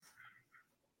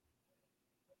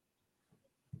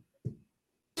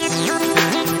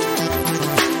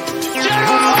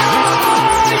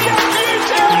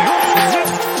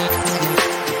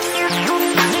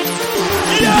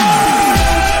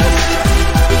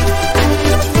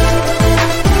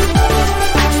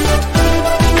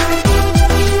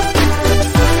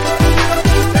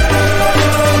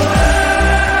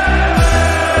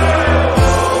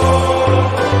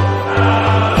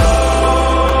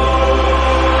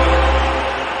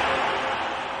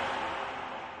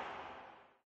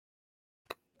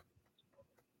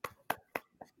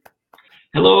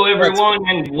Hello, everyone,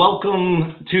 and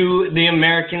welcome to the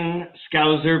American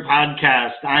Scouser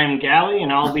podcast. I'm Gally,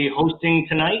 and I'll be hosting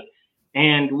tonight.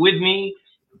 And with me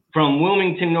from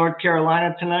Wilmington, North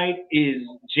Carolina tonight is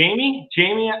Jamie.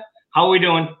 Jamie, how are we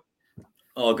doing?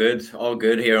 All good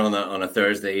here on a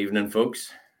Thursday evening,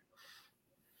 folks.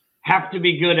 Have to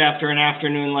be good after an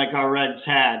afternoon like our Reds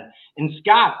had. And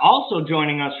Scott, also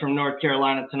joining us from North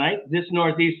Carolina tonight. This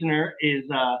Northeasterner is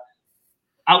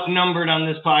outnumbered on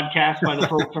this podcast by the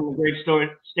folks from the great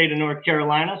state of North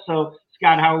Carolina. So,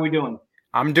 Scott, how are we doing?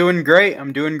 I'm doing great.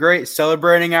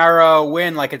 Celebrating our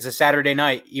win like it's a Saturday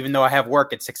night, even though I have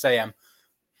work at 6 a.m.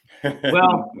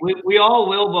 Well, we all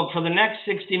will, but for the next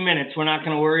 60 minutes, we're not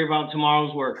going to worry about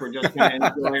tomorrow's work. We're just going to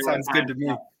enjoy it. Sounds good to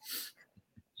me.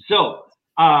 So,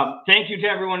 thank you to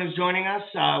everyone who's joining us.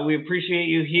 We appreciate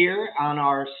you here on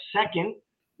our second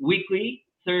weekly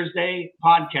Thursday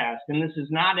podcast. And this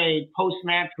is not a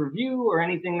post-match review or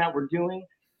anything that we're doing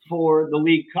for the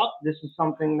League Cup. This is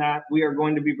something that we are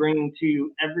going to be bringing to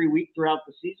you every week throughout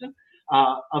the season.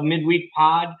 A midweek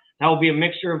pod that will be a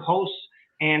mixture of hosts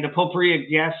and a potpourri of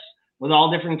guests with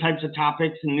all different types of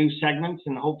topics and new segments,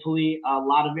 and hopefully a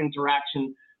lot of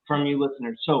interaction from you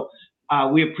listeners. So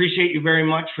we appreciate you very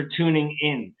much for tuning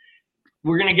in.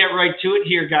 We're going to get right to it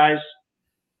here, guys.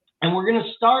 And we're going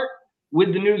to start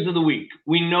with the news of the week.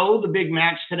 We know the big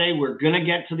match today. We're going to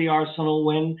get to the Arsenal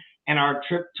win and our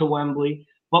trip to Wembley.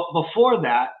 But before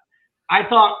that, I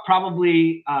thought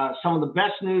probably some of the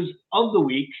best news of the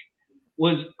week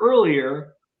was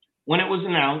earlier when it was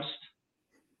announced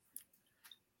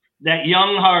that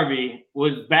young Harvey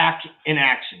was back in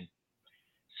action.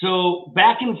 So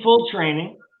back in full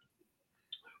training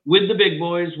with the big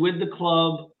boys, with the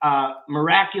club,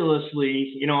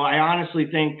 miraculously, I honestly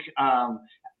think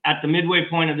at the midway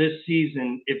point of this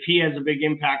season, if he has a big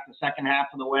impact the second half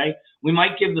of the way, we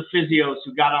might give the physios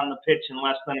who got on the pitch in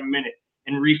less than a minute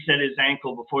and reset his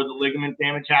ankle before the ligament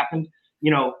damage happened,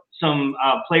 some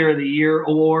player of the year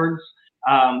awards.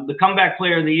 The comeback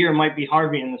player of the year might be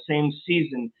Harvey. In the same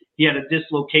season, he had a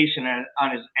dislocation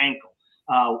on his ankle.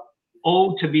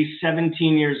 To be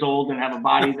 17 years old and have a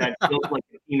body that feels like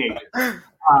a teenager.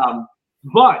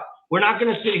 But we're not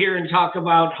going to sit here and talk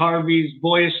about Harvey's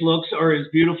boyish looks or his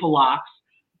beautiful locks,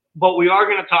 but we are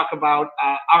going to talk about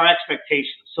our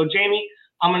expectations. So, Jamie,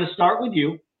 I'm going to start with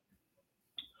you.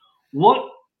 What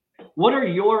are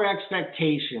your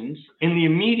expectations in the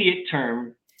immediate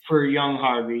term for young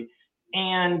Harvey,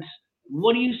 and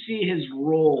what do you see his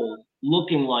role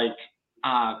looking like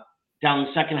down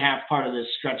the second half part of this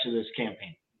stretch of this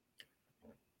campaign?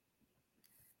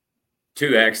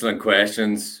 Two excellent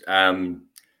questions.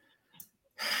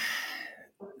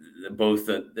 Both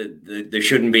they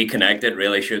shouldn't be connected,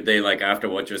 really, should they? Like, after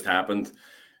what just happened.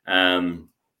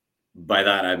 By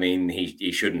that I mean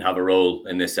he shouldn't have a role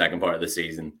in this second part of the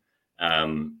season.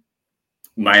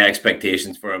 My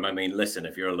expectations for him, I mean, listen,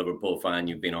 if you're a Liverpool fan,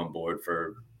 you've been on board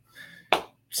for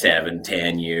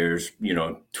 7-10 years,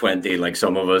 20, like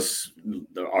some of us,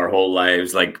 our whole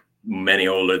lives, like many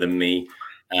older than me.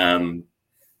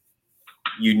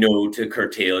 To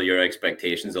curtail your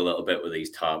expectations a little bit with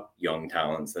these top young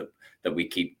talents that we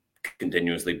keep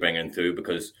continuously bringing through,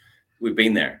 because we've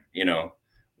been there.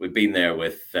 We've been there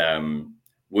with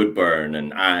Woodburn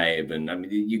and Ibe, and I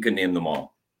mean, you can name them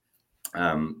all.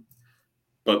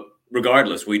 But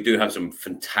regardless, we do have some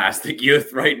fantastic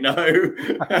youth right now.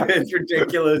 It's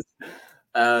ridiculous.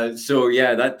 So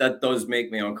yeah, that does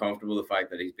make me uncomfortable, the fact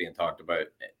that he's being talked about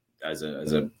as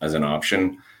an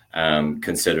option,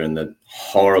 considering the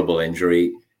horrible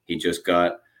injury he just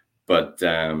got. But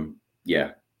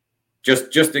yeah,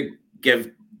 just to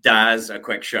give Daz a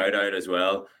quick shout out as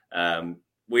well.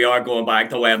 We are going back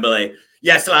to Wembley.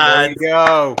 Yes, lads. There you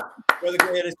go. We're the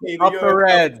greatest team Up the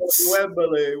Reds.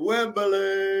 Wembley.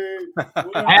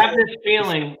 I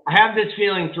have this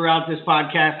feeling throughout this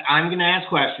podcast, I'm going to ask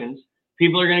questions.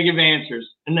 People are going to give answers.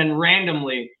 And then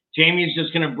randomly, Jamie's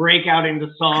just going to break out into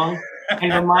song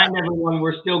and remind everyone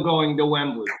we're still going to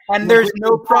Wembley. And there's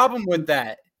no problem with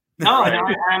that. No,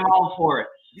 I'm all for it.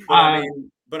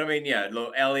 But I mean, yeah,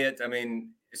 look, Elliot, I mean,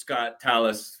 Scott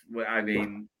Tallis, I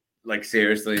mean, like,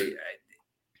 seriously,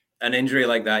 an injury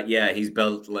like that, yeah, he's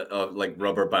built like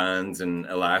rubber bands and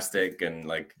elastic and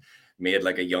like made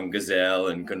like a young gazelle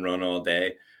and can run all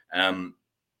day.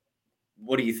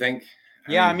 What do you think?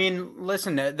 I mean,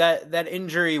 listen, that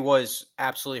injury was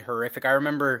absolutely horrific. I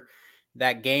remember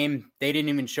that game. They didn't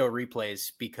even show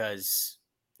replays because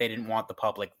they didn't want the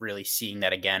public really seeing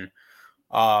that again.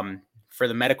 For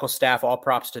the medical staff, all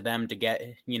props to them to get,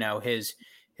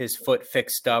 his foot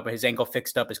fixed up, his ankle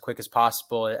fixed up as quick as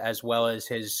possible, as well as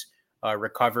his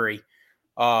recovery.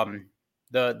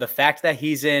 the fact that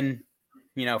he's in,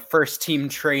 first team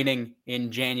training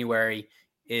in January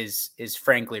is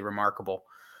frankly remarkable.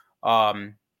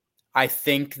 I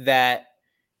think that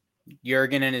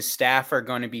Jurgen and his staff are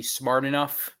going to be smart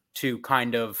enough to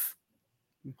kind of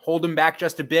hold him back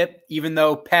just a bit, even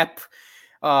though Pep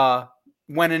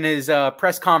went in his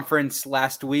press conference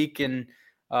last week and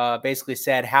basically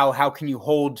said, how can you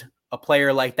hold a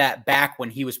player like that back when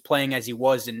he was playing as he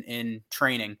was in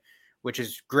training, which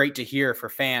is great to hear for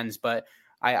fans. But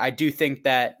I do think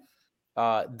that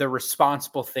the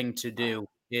responsible thing to do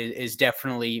is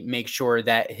definitely make sure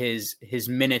that his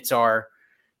minutes are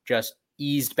just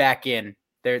eased back in.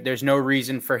 There's no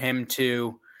reason for him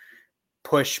to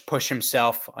push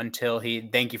himself until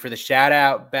thank you for the shout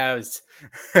out, Baz.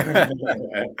 I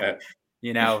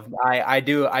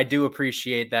do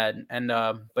appreciate that. And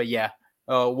but yeah,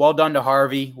 well done to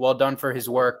Harvey. Well done for his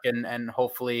work, and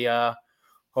hopefully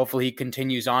he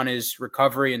continues on his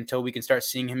recovery until we can start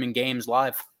seeing him in games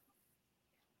live.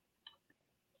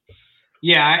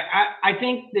 Yeah, I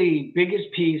think the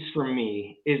biggest piece for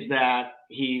me is that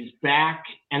he's back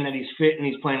and that he's fit and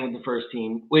he's playing with the first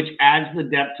team, which adds the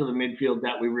depth to the midfield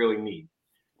that we really need.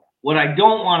 What I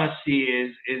don't want to see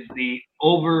is the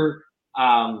overuse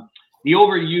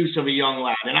of a young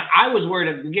lad. And I was worried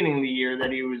at the beginning of the year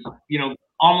that he was,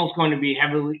 almost going to be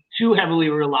too heavily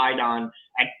relied on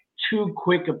at too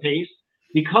quick a pace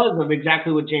because of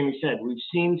exactly what Jamie said. We've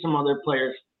seen some other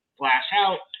players flash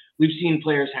out. We've seen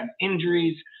players have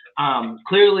injuries.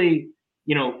 Clearly,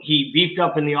 he beefed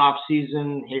up in the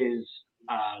offseason. His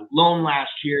loan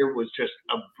last year was just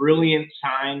a brilliant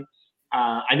sign.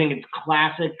 I think it's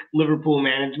classic Liverpool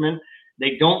management.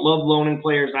 They don't love loaning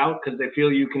players out because they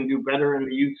feel you can do better in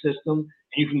the youth system and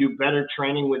you can do better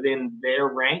training within their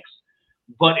ranks.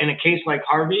 But in a case like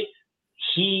Harvey,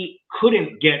 he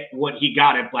couldn't get what he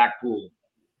got at Blackpool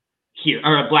here,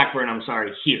 or at Blackburn,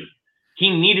 here. He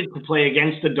needed to play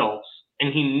against adults,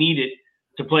 and he needed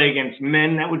to play against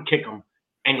men that would kick him,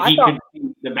 and he could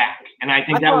see the back. And I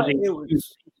think that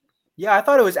was yeah, I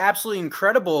thought it was absolutely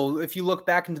incredible. If you look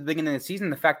back into the beginning of the season,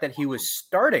 the fact that he was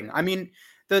starting. I mean,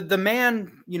 the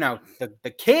man,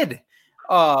 the kid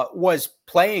was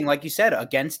playing, like you said,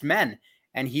 against men,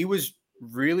 and he was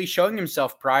really showing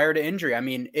himself prior to injury. I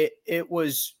mean, it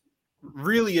was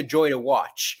really a joy to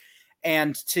watch,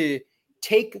 and to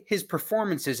take his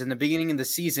performances in the beginning of the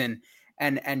season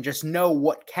and just know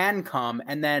what can come,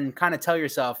 and then kind of tell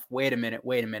yourself, wait a minute.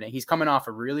 He's coming off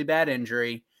a really bad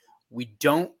injury. We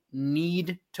don't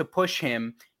need to push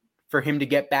him for him to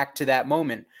get back to that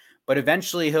moment, but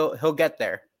eventually he'll get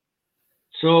there.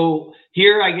 So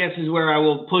here, I guess, is where I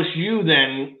will push you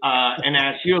then and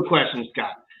ask you a question,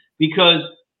 Scott, because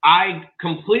I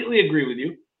completely agree with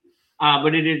you,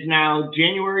 but it is now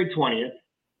January 20th.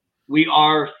 We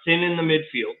are thin in the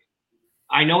midfield.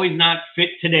 I know he's not fit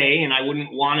today, and I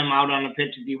wouldn't want him out on the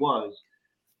pitch if he was,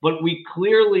 but we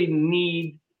clearly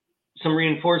need some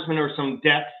reinforcement or some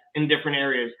depth in different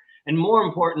areas. And more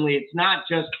importantly, it's not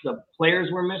just the players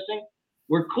we're missing.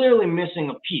 We're clearly missing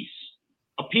a piece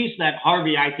that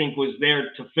Harvey, I think, was there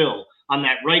to fill on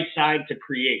that right side to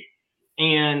create.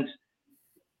 And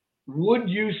would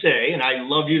you say, and I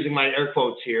love using my air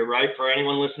quotes here, right, for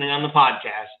anyone listening on the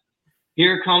podcast,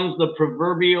 here comes the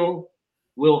proverbial,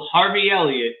 will Harvey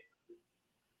Elliott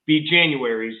be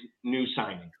January's new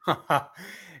signing?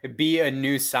 Be a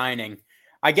new signing.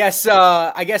 I guess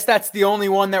that's the only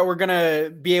one that we're going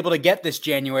to be able to get this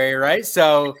January, right?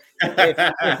 So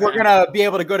if we're going to be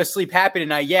able to go to sleep happy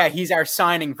tonight, yeah, he's our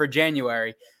signing for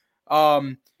January.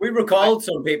 We recalled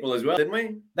some people as well, didn't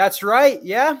we? That's right.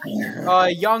 Yeah.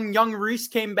 Young Reese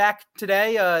came back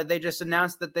today. They just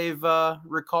announced that they've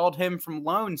recalled him from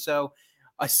loan. So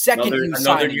a second new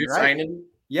signing.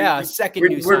 Yeah, a second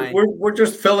new signing. We're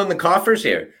just filling the coffers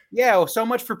here. Yeah. Well, so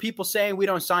much for people saying we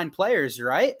don't sign players,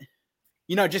 right?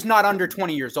 Just not under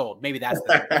 20 years old. Maybe that's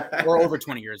or over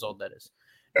 20 years old, that is.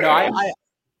 No,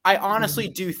 I honestly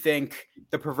do think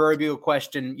the proverbial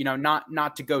question,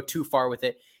 not to go too far with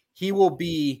it, he will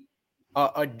be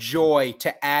a joy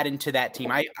to add into that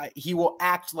team. He will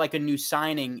act like a new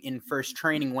signing in first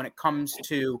training when it comes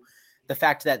to the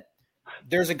fact that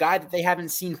there's a guy that they haven't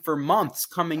seen for months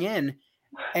coming in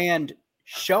and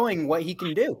showing what he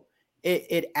can do.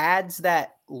 It adds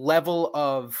that level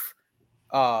of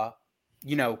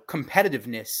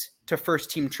competitiveness to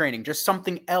first team training, just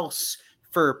something else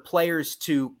for players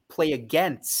to play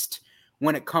against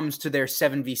when it comes to their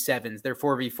 7v7s, their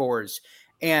 4v4s.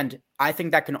 And I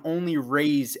think that can only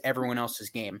raise everyone else's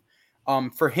game.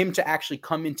 For him to actually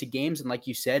come into games and, like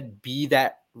you said, be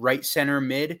that right center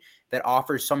mid that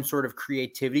offers some sort of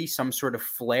creativity, some sort of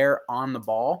flair on the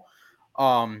ball.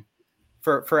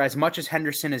 For as much as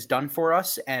Henderson has done for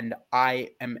us, and I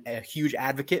am a huge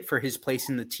advocate for his place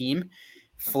in the team,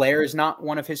 flair is not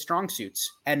one of his strong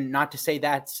suits. And not to say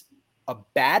that's a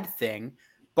bad thing,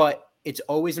 but it's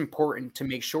always important to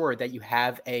make sure that you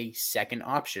have a second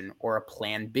option or a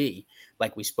plan B,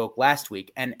 like we spoke last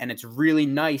week. And it's really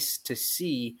nice to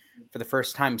see for the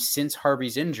first time since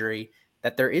Harvey's injury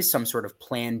that there is some sort of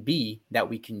plan B that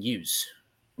we can use.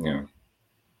 Yeah.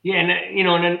 Yeah,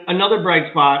 and another bright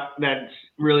spot that's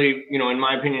really, in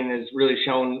my opinion, has really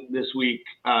shown this week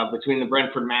between the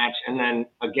Brentford match and then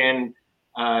again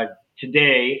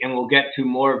today, and we'll get to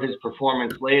more of his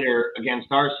performance later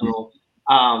against Arsenal,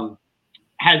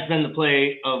 has been the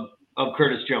play of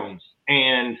Curtis Jones.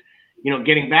 And,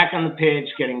 getting back on the pitch,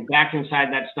 getting back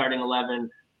inside that starting 11,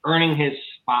 earning his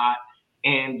spot,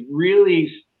 and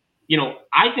really,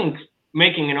 I think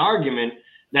making an argument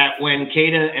that when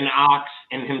Keita and Ox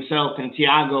and himself and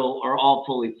Thiago are all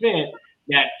fully fit,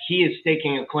 that he is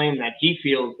staking a claim that he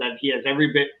feels that he has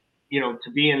every bit,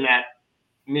 to be in that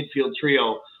midfield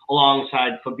trio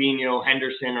alongside Fabinho,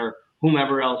 Henderson, or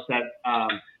whomever else that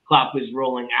Klopp is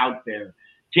rolling out there.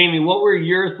 Jamie, what were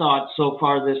your thoughts so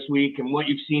far this week and what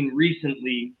you've seen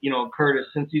recently, Curtis,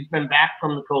 since he's been back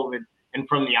from the COVID and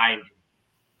from the eye injury?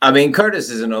 I mean, Curtis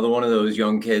is another one of those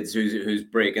young kids who's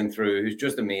breaking through, who's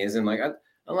just amazing. Like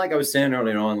I was saying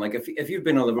earlier on, like if you've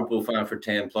been a Liverpool fan for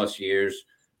 10 plus years,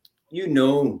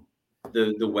 the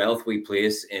wealth we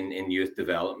place in youth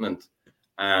development.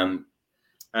 And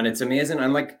it's amazing.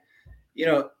 And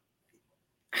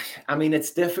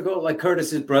it's difficult. Like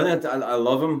Curtis is brilliant. I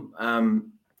love him.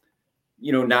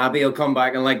 Naby will come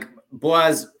back and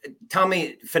Boaz, tell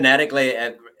me phonetically,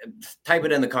 type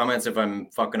it in the comments if I'm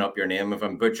fucking up your name, if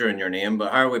I'm butchering your name,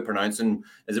 but how are we pronouncing?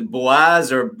 Is it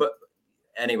Boaz or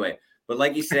anyway? But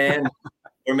like you're saying,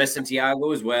 we're missing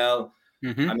Thiago as well.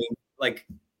 Mm-hmm. I mean,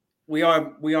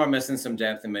 we are missing some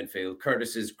depth in midfield.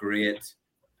 Curtis is great.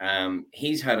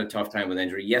 He's had a tough time with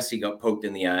injury. Yes, he got poked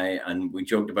in the eye, and we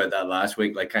joked about that last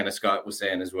week, like kind of Scott was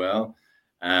saying as well.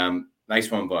 Nice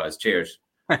one, Boaz. Cheers.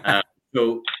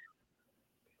 So,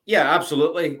 yeah,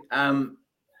 absolutely.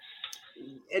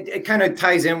 It kind of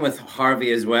ties in with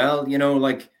Harvey as well.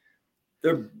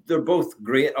 They're both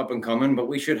great up and coming, but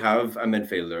we should have a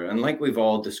midfielder. And like we've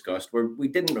all discussed, we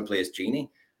didn't replace Gini.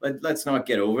 Let's not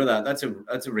get over that. That's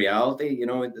a reality.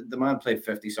 The man played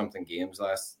 50-something games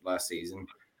last season.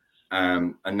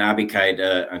 And Naby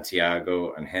Keita and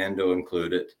Thiago and Hendo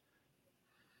included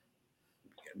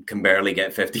can barely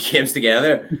get 50 games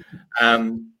together.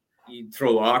 You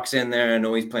throw Ox in there. I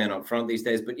know he's playing up front these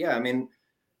days, but yeah, I mean,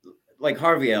 like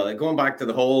Harvey Elliott, going back to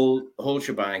the whole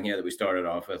shebang here that we started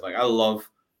off with. I love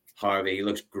Harvey. He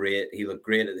looks great. He looked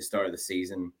great at the start of the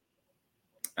season.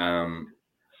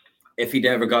 If he'd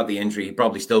ever got the injury, he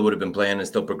probably still would have been playing and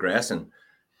still progressing,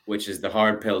 which is the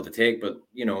hard pill to take. But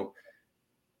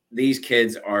these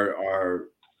kids are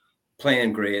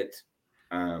playing great.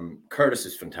 Curtis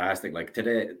is fantastic. Like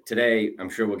today, I'm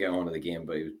sure we'll get on to the game,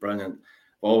 but he was brilliant.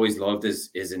 Always loved his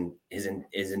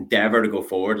endeavor to go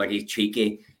forward. Like he's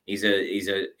cheeky. He's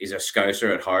a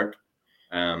Scouser at heart.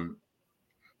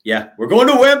 Yeah, we're going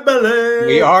to Wembley.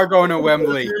 We are going to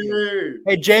Wembley.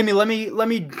 Hey Jamie, let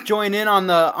me join in on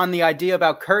the idea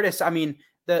about Curtis. I mean,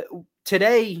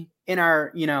 today in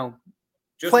our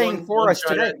just playing for us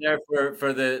today. There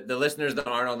for the listeners that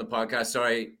aren't on the podcast.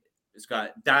 Sorry,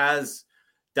 Scott.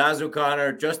 Daz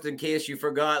O'Connor, just in case you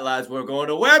forgot, lads, we're going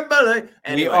to Wembley.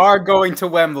 Anyway. We are going to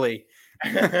Wembley.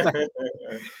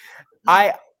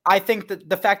 I think that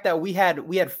the fact that we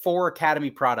had 4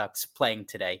 academy products playing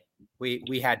today.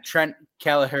 We had Trent,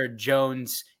 Kelleher,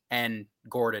 Jones, and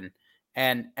Gordon.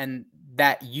 And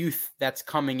that youth that's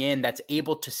coming in, that's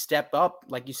able to step up,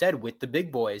 like you said, with the big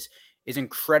boys, is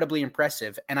incredibly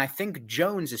impressive. And I think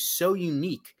Jones is so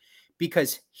unique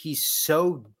because he's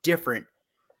so different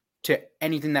to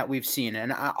anything that we've seen.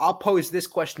 And I'll pose this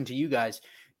question to you guys.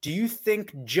 Do you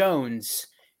think Jones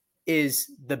is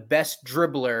the best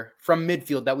dribbler from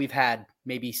midfield that we've had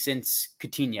maybe since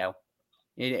Coutinho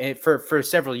for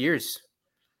several years?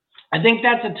 I think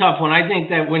that's a tough one. I think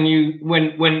that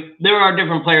when there are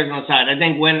different players on the side, I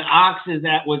think when Ox was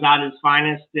at his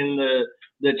finest in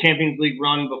the Champions League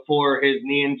run before his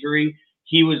knee injury,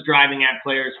 he was driving at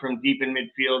players from deep in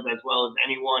midfield as well as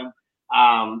anyone.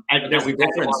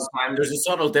 There's a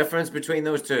subtle difference between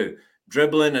those two,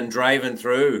 dribbling and driving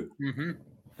through. Mm-hmm.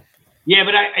 Yeah,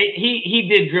 but he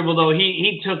did dribble though.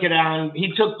 He took it on.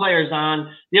 He took players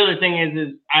on. The other thing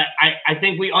is I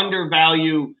think we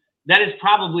undervalue. That is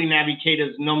probably Naby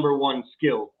Keita's number one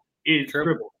skill is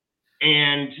dribble.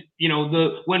 And, you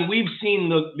know, when we've seen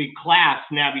the class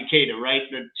Naby Keita, right?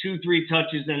 The 2-3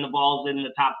 touches and the ball's in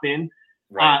the top bin.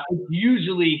 Right. It's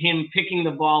usually him picking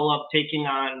the ball up, taking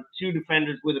on 2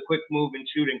 defenders with a quick move and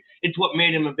shooting. It's what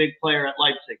made him a big player at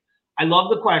Leipzig. I love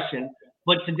the question,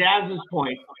 but to Daz's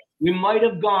point, we might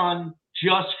have gone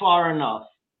just far enough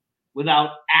without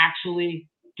actually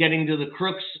getting to the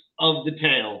crux of the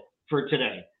tale for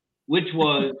today, which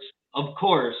was, of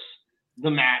course, the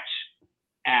match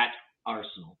at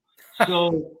Arsenal.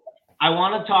 So I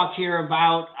want to talk here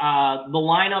about the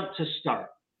lineup to start,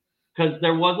 because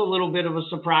there was a little bit of a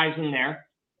surprise in there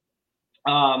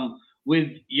with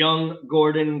young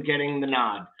Gordon getting the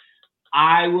nod.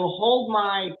 I will hold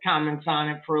my comments on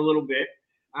it for a little bit.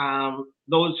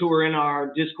 Those who are in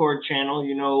our Discord channel,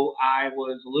 you know, I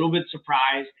was a little bit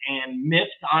surprised and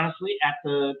miffed, honestly, at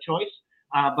the choice,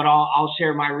 but I'll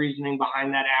share my reasoning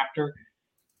behind that after.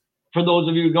 For those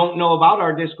of you who don't know about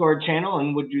our Discord channel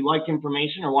and would you like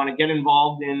information or want to get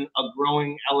involved in a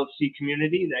growing LFC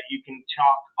community that you can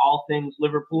talk all things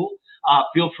Liverpool,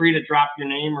 feel free to drop your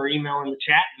name or email in the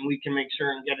chat and we can make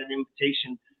sure and get an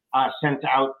invitation sent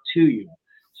out to you.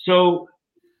 So,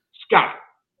 Scott,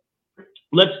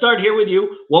 let's start here with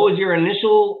you. What was your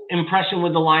initial impression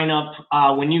with the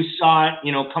lineup when you saw it,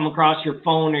 you know, come across your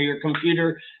phone or your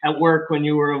computer at work when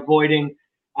you were avoiding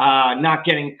not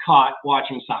getting caught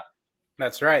watching soccer?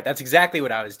 That's right. That's exactly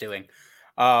what I was doing.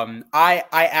 I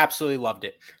absolutely loved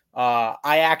it.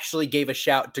 I actually gave a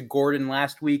shout to Gordon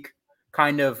last week,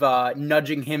 kind of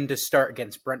nudging him to start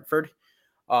against Brentford.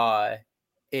 That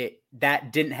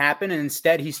didn't happen, and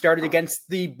instead he started against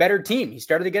the better team. He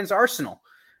started against Arsenal.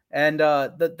 And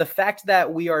the fact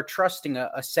that we are trusting a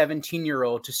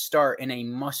 17-year-old to start in a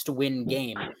must-win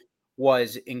game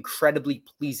was incredibly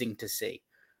pleasing to see.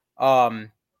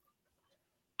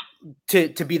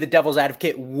 To be the devil's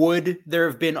advocate, would there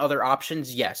have been other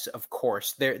options? Yes, of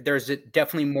course. There's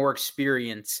definitely more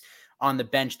experience on the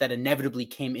bench that inevitably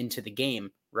came into the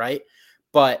game, right?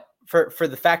 But for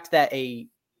the fact that a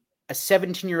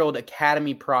 17-year-old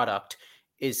academy product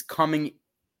is coming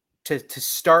to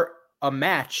start a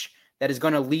match that is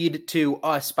going to lead to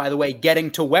us, by the way,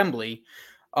 getting to Wembley,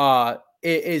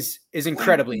 is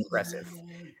incredibly impressive.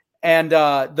 And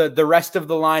the rest of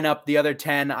the lineup, the other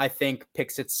 10, I think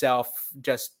picks itself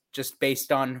just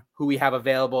based on who we have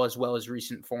available as well as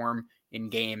recent form in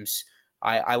games.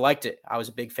 I liked it. I was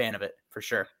a big fan of it for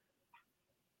sure.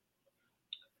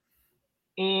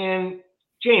 And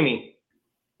Jamie,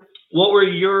 what were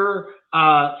your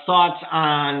thoughts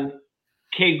on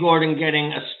Kay Gordon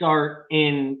getting a start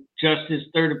in just his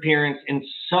third appearance in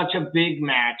such a big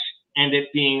match and it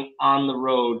being on the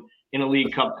road in a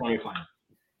League Cup semifinal?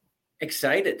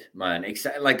 Excited, man.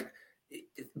 Excited. Like,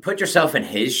 put yourself in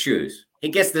his shoes. He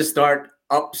gets to start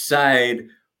upside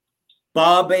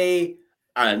Bobby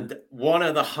and one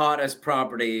of the hottest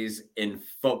properties in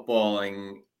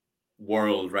footballing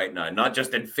world right now, not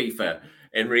just in FIFA,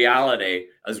 in reality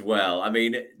as well. I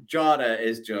mean, Jota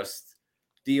is just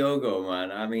Diogo,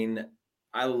 man. I mean,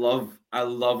 I love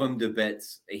him to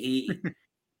bits. He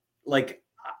like,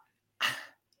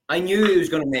 I knew he was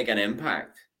going to make an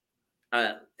impact.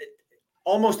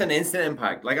 Almost an instant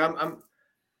impact. Like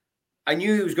I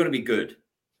knew he was going to be good,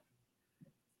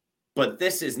 but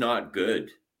this is not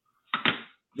good.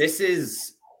 This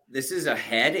is a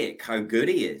headache. How good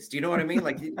he is. Do you know what I mean?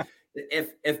 Like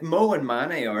if Mo and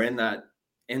Mane are in that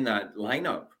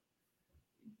lineup,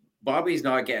 Bobby's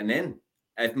not getting in.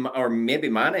 Or maybe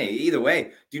Mane. Either way,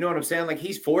 do you know what I'm saying? Like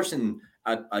he's forcing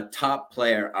a top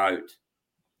player out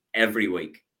every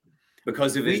week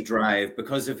because of his drive,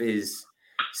 because of his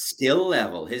skill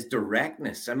level, his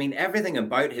directness. I mean, everything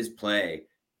about his play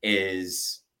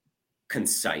is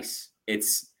concise.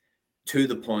 It's to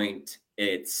the point.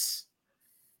 It's,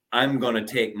 I'm going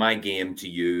to take my game to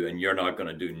you and you're not going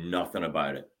to do nothing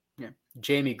about it. Yeah.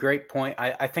 Jamie, great point.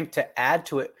 I think to add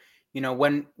to it, you know,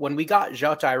 when we got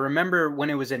Jota, I remember when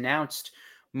it was announced,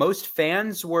 most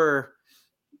fans were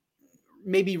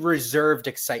maybe reserved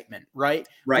excitement, right?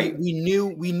 Right. We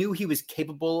knew he was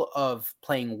capable of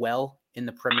playing well in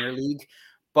the Premier League,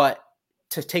 but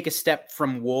to take a step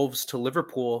from Wolves to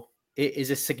Liverpool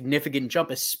is a significant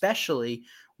jump, especially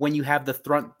when you have the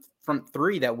front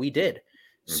three that we did.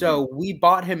 Mm-hmm. So we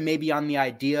bought him maybe on the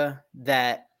idea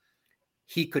that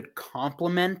he could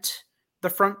complement the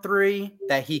front three,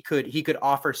 that he could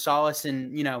offer solace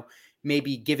in, you know,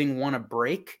 maybe giving one a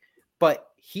break, but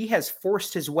he has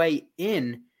forced his way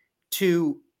in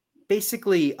to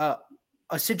basically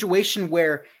a situation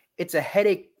where it's a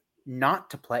headache not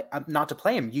to play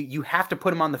him. You have to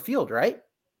put him on the field, right?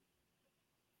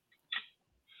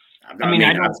 I mean,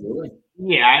 absolutely.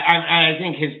 Yeah, I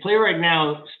think his play right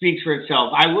now speaks for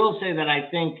itself. I will say that I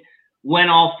think when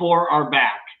all four are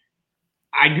back,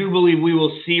 I do believe we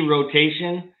will see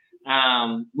rotation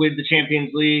with the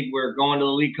Champions League. We're going to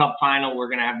the League Cup final. We're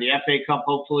going to have the FA Cup,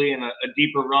 hopefully, and a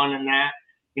deeper run in that.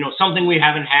 You know, something we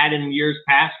haven't had in years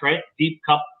past, right? Deep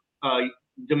cup,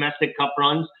 domestic cup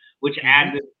runs, which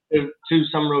add to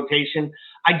some rotation.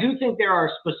 I do think there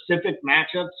are specific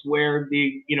matchups where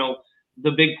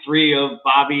the big three of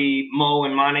Bobby, Mo,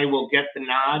 and Mane will get the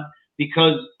nod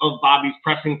because of Bobby's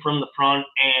pressing from the front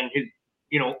and his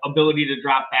ability to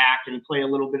drop back and play a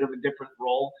little bit of a different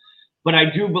role. But I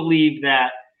do believe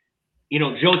that,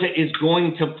 Jota is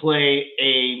going to play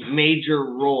a major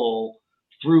role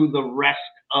through the rest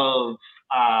of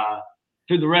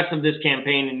this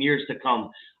campaign and years to come.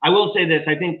 I will say this.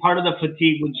 I think part of the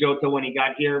fatigue with Jota when he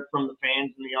got here from the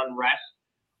fans and the unrest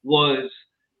was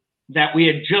that we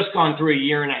had just gone through a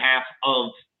year and a half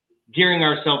of gearing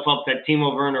ourselves up that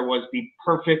Timo Werner was the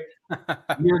perfect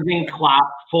Jurgen Klopp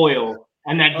foil.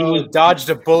 And that he was dodged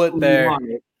a bullet there.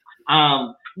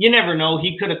 You never know.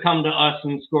 He could have come to us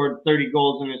and scored 30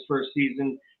 goals in his first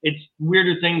season. It's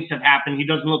weirder things have happened. He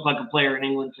doesn't look like a player in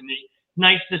England to me.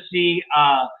 Nice to see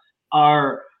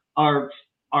our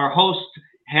host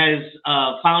has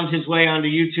found his way onto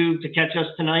YouTube to catch us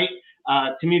tonight.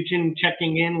 Timuchin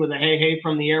checking in with a hey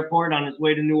from the airport on his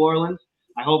way to New Orleans.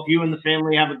 I hope you and the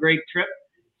family have a great trip.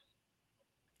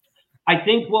 I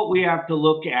think what we have to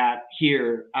look at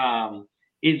here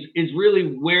is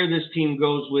really where this team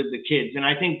goes with the kids. And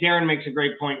I think Darren makes a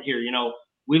great point here.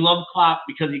 We love Klopp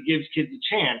because he gives kids a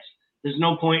chance. There's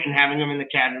no point in having them in the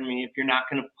academy if you're not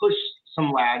going to push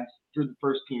some lads through the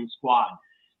first team squad.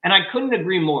 And I couldn't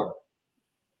agree more.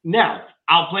 Now,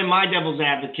 I'll play my devil's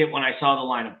advocate when I saw the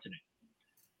lineup today.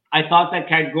 I thought that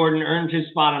Kaide Gordon earned his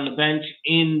spot on the bench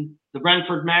in the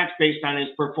Brentford match based on his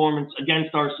performance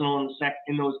against Arsenal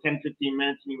in those 10-15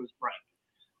 minutes, and he was frank.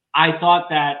 I thought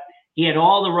that he had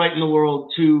all the right in the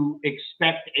world to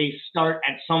expect a start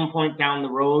at some point down the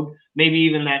road, maybe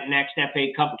even that next FA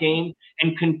Cup game,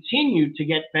 and continue to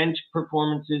get bench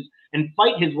performances and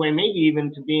fight his way maybe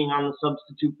even to being on the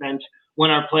substitute bench when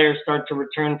our players start to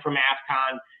return from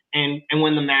AFCON and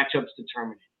when the matchups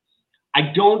determine it.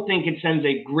 I don't think it sends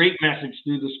a great message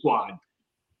through the squad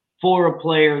for a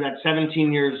player that's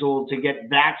 17 years old to get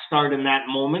that start in that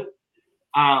moment.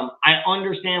 I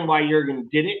understand why Jurgen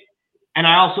did it. And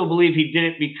I also believe he did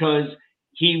it because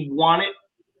he wanted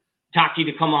Taki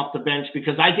to come off the bench,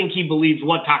 because I think he believes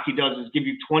what Taki does is give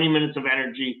you 20 minutes of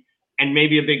energy and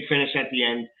maybe a big finish at the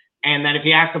end. And that if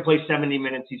he has to play 70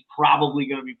 minutes, he's probably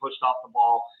going to be pushed off the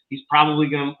ball. He's probably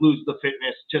going to lose the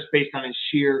fitness just based on his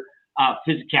sheer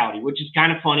physicality, which is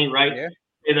kind of funny, right? Yeah.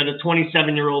 That a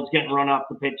 27-year-old's getting run off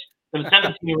the pitch. That a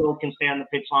 17-year-old can stay on the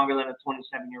pitch longer than a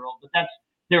 27-year-old. But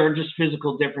there are just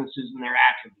physical differences in their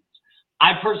attributes.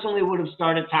 I personally would have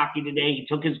started Taki today. He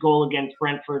took his goal against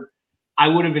Brentford. I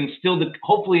would have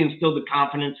hopefully instilled the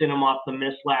confidence in him off the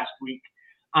miss last week.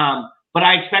 But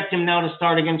I expect him now to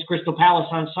start against Crystal Palace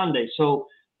on Sunday. So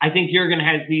I think Jurgen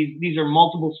has these are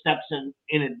multiple steps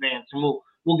in advance, and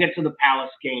we'll get to the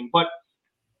Palace game. But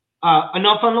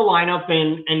enough on the lineup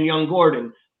and young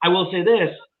Gordon. I will say this.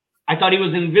 I thought he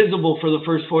was invisible for the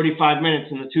first 45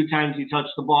 minutes, and the two times he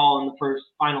touched the ball in the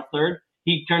final third,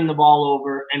 he turned the ball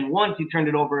over. And once he turned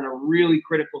it over in a really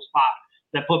critical spot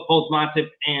that put both Matip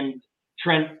and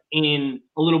Trent in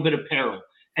a little bit of peril.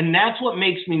 And that's what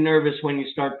makes me nervous when you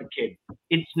start the kid.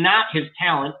 It's not his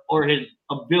talent or his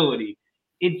ability.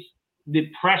 It's the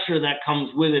pressure that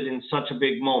comes with it in such a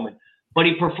big moment. But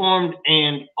he performed,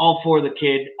 and all for the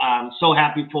kid. I'm so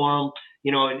happy for him.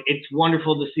 It's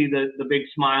wonderful to see the big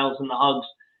smiles and the hugs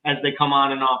as they come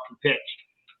on and off the pitch.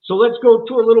 So let's go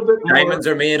to a little bit more. Diamonds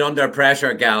are made under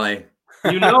pressure, Gally.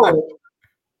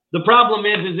 The problem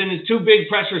is in his two big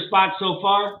pressure spots so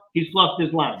far, he's fluffed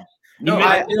his lines.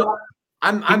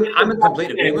 I'm in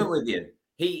complete agreement with you.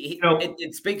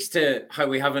 It speaks to how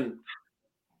we haven't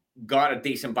got a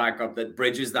decent backup that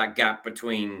bridges that gap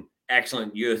between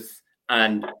excellent youth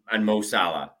and Mo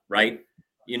Salah, right?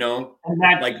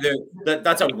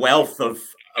 That's a wealth of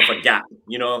a gap,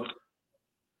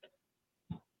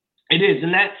 It is,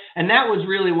 and that was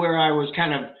really where I was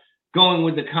kind of going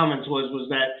with the comments was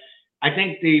that I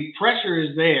think the pressure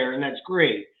is there, and that's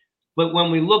great. But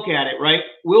when we look at it, right,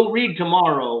 we'll read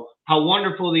tomorrow how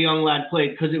wonderful the young lad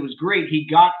played, because it was great. He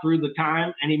got through the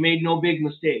time, and he made no big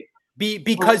mistake.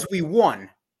 Because we won.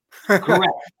 Correct.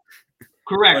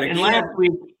 And last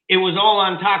week, it was all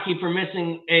on Taki for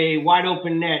missing a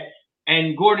wide-open net,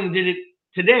 and Gordon did it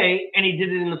today, and he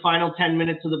did it in the final 10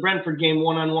 minutes of the Brentford game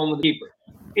one-on-one with the keeper.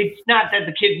 it's not that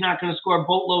the kid's not going to score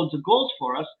boatloads of goals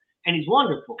for us, and he's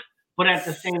wonderful. But at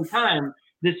the same time,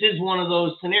 this is one of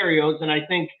those scenarios, and I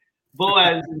think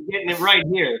Boaz is getting it right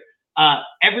here.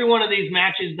 Every one of these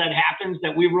matches that happens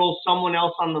that we roll someone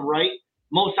else on the right,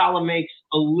 Mo Salah makes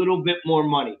a little bit more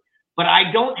money. But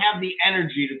I don't have the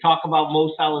energy to talk about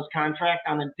Mo Salah's contract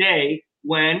on a day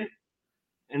when,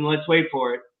 and let's wait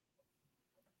for it,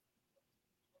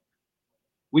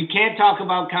 we can't talk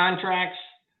about contracts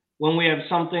when we have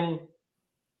something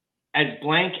as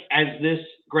blank as this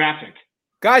graphic.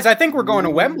 Guys, I think we're going to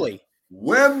Wembley.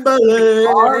 Wembley!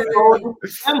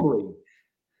 Wembley.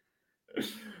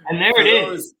 And there it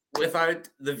is. Without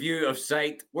the view of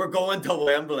sight, we're going to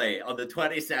Wembley on the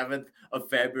 27th of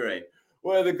February.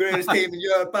 We're the greatest team in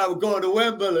Europe. We're going to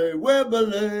Wembley.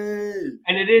 Wembley!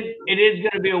 And it is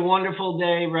going to be a wonderful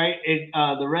day, right?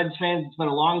 The Reds fans, it's been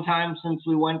a long time since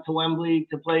we went to Wembley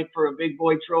to play for a big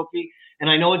boy trophy. And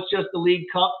I know it's just the League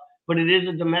Cup, but it is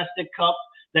a domestic cup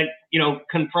that,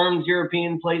 confirms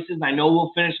European places. I know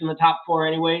we'll finish in the top 4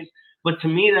 anyways. But to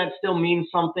me, that still means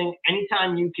something.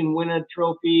 Anytime you can win a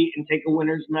trophy and take a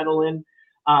winner's medal in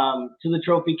to the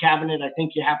trophy cabinet, I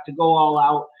think you have to go all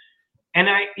out. And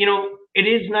it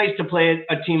is nice to play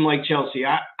a team like Chelsea.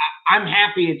 I'm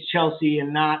happy it's Chelsea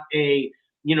and not a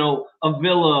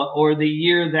Villa or the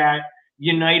year that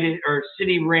United or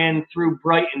City ran through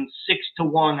Brighton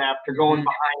 6-1 after going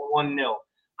behind 1-0.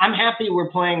 I'm happy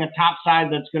we're playing a top side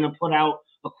that's going to put out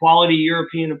a quality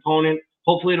European opponent.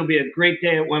 Hopefully it'll be a great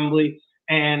day at Wembley,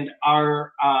 and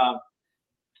our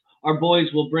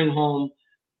boys will bring home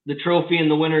the trophy and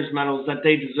the winners' medals that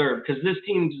they deserve, because this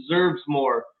team deserves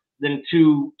more than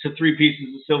 2 to 3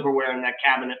 pieces of silverware in that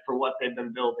cabinet for what they've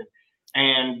been building.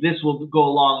 And this will go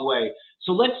a long way.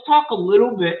 So let's talk a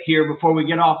little bit here before we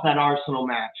get off that Arsenal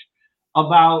match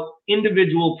about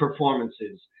individual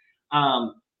performances.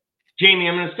 Jamie,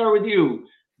 I'm going to start with you.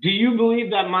 Do you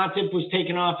believe that Matip was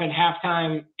taken off at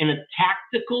halftime in a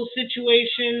tactical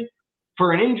situation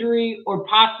for an injury, or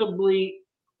possibly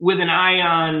with an eye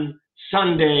on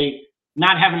Sunday,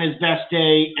 not having his best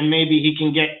day, and maybe he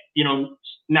can get,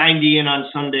 90 in on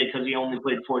Sunday because he only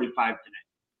played 45 today?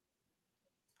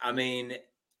 I mean,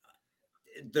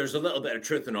 there's a little bit of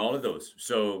truth in all of those.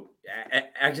 So,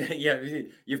 actually, yeah,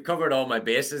 you've covered all my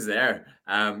bases there.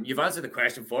 You've answered the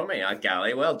question for me,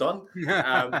 Gally. Well done.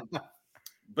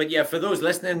 But yeah, for those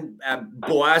listening,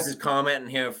 Boaz is commenting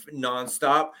here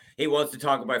nonstop. He wants to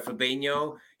talk about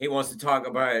Fabinho. He wants to talk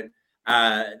about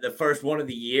the first one of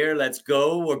the year. Let's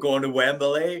go. We're going to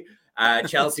Wembley.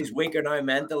 Chelsea's weaker now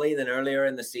mentally than earlier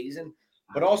in the season.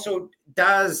 But also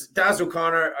Daz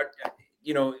O'Connor,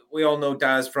 we all know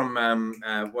Daz from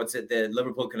the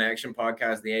Liverpool Connection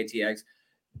podcast, the ATX.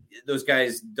 Those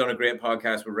guys done a great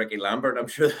podcast with Ricky Lambert. I'm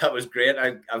sure that was great.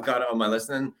 I've got it on my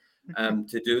listening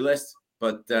to-do list.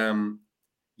 But one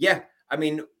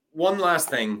last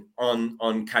thing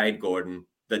on Kaide Gordon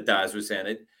that Daz was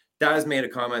saying. Daz made a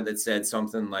comment that said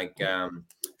something like,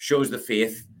 shows the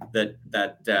faith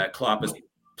that Klopp has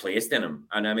placed in him.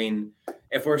 And I mean,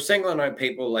 if we're singling out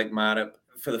people like Matip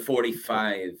for the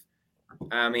 45,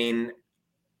 I mean,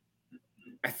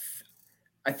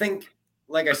 I think,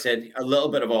 like I said, a little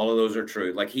bit of all of those are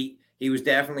true. Like he was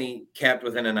definitely kept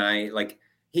within an eye. Like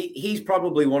he's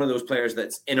probably one of those players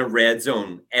that's in a red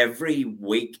zone every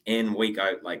week in, week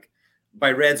out. Like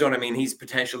by red zone, I mean, he's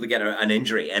potential to get an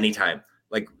injury anytime.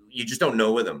 Like you just don't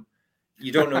know with him.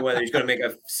 You don't know whether he's going to make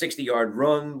a 60-yard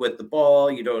run with the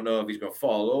ball. You don't know if he's going to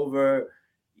fall over.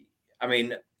 I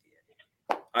mean,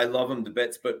 I love him to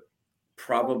bits, but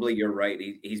probably you're right.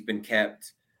 He's been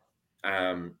kept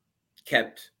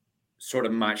sort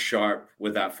of match sharp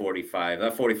with that 45.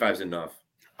 That 45 is enough.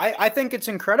 I think it's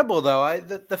incredible, though.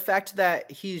 The fact that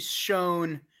he's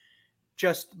shown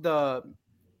just the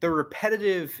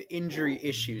repetitive injury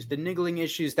issues, the niggling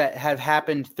issues that have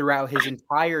happened throughout his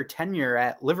entire tenure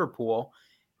at Liverpool.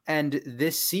 And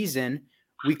this season,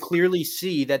 we clearly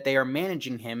see that they are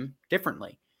managing him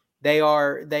differently. They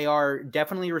are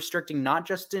definitely restricting, not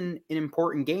just in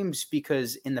important games,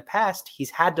 because in the past he's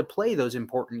had to play those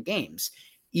important games,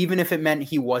 even if it meant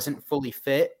he wasn't fully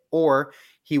fit or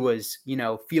he was,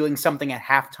 feeling something at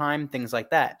halftime, things like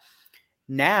that.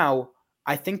 Now,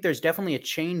 I think there's definitely a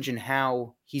change in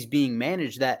how he's being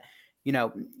managed that,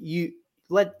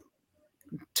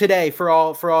 today, for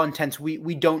all intents,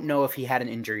 we don't know if he had an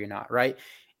injury or not, right?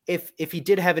 If he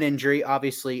did have an injury,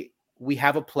 obviously we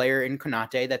have a player in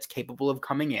Konate that's capable of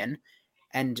coming in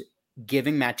and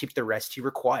giving Matip the rest he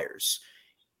requires.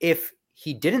 If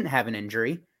he didn't have an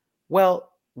injury, well,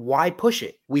 why push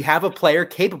it? We have a player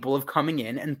capable of coming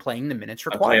in and playing the minutes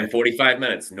required. Playing 45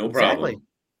 minutes, no problem. Exactly.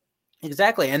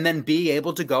 Exactly. And then be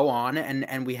able to go on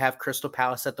and we have Crystal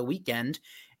Palace at the weekend.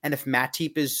 And if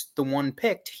Matip is the one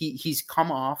picked, he's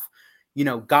come off,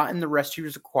 gotten the rest he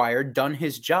was required, done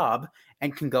his job,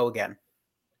 and can go again.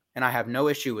 And I have no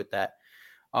issue with that.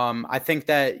 I think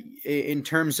that in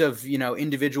terms of,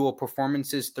 individual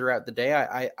performances throughout the day,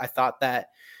 I thought that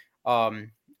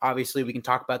obviously we can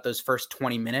talk about those first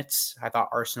 20 minutes. I thought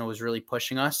Arsenal was really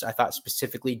pushing us. I thought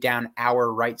specifically down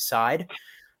our right side.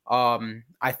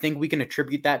 I think we can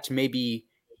attribute that to maybe,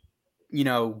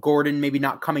 Gordon maybe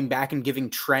not coming back and giving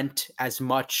Trent as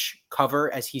much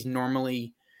cover as he's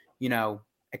normally,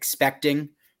 expecting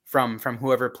from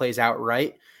whoever plays out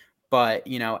right. But,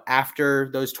 after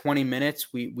those 20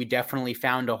 minutes, we definitely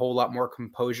found a whole lot more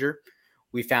composure.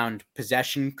 We found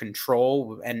possession,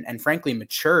 control, and frankly,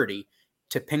 maturity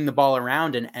to ping the ball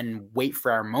around and wait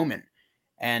for our moment.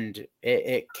 And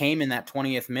it came in that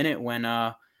 20th minute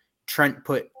when Trent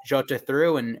put Jota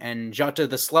through and Jota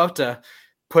the Slota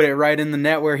put it right in the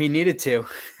net where he needed to.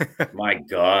 My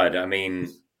God. I mean,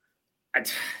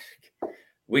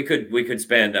 we could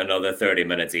spend another 30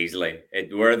 minutes easily.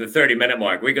 We're at the 30-minute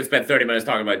mark. We could spend 30 minutes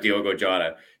talking about Diogo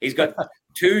Jota. He's got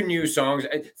 3 new songs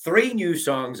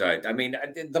out. I mean,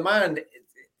 the man,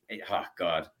 oh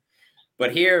God.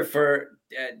 But here for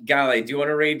Gali, do you want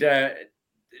to read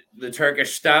the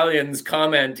Turkish Stallions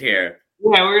comment here?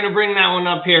 Yeah, we're going to bring that one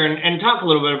up here and talk a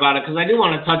little bit about it, because I do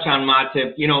want to touch on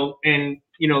Matip, and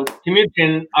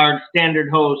Timuchin, our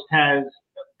standard host, has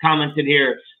commented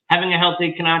here, having a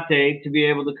healthy Konate to be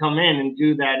able to come in and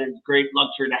do that is great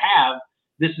luxury to have.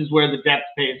 This is where the depth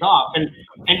pays off. And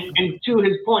to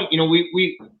his point,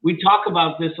 we talk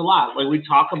about this a lot. Like, we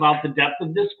talk about the depth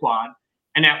of this squad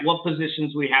and at what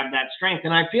positions we have that strength.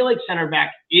 And I feel like center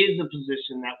back is a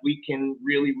position that we can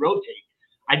really rotate.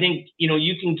 I think,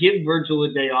 you can give Virgil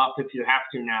a day off if you have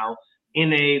to now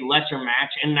in a lesser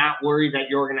match and not worry that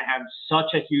you're going to have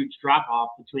such a huge drop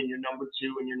off between your number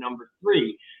 2 and your number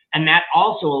 3. And that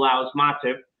also allows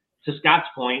Matip, to Scott's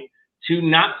point, to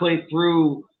not play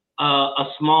through a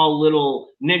small little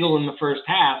niggle in the first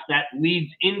half that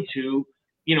leads into,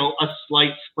 a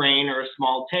slight sprain or a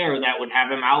small tear that would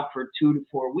have him out for 2 to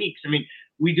 4 weeks. I mean,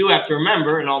 we do have to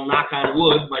remember, and I'll knock on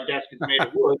wood, my desk is made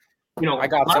of wood. I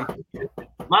got some.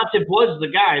 Matip was the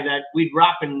guy that we'd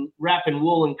wrap in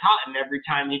wool and cotton every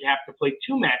time he'd have to play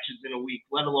 2 matches in a week,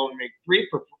 let alone make 3,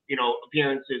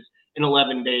 appearances in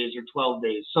 11 days or 12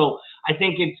 days. So I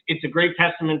think it's a great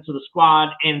testament to the squad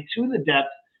and to the depth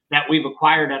that we've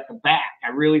acquired at the back. I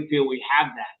really feel we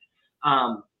have that.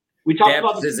 We talked depth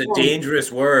about is a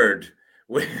dangerous word.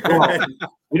 We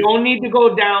don't need to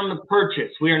go down the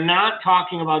purchase. We are not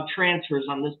talking about transfers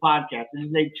on this podcast. This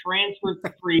is a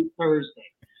transfer-free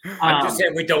Thursday. I'm just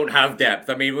saying we don't have depth.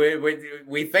 I mean,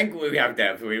 we think we have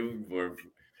depth. We're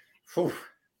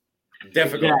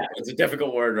difficult. Yeah. It's a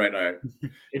difficult word right now.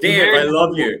 Dave, I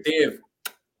love you.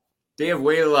 Dave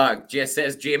Wheelock just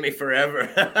says Jamie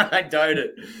forever. I doubt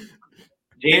it.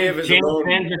 Dave is alone.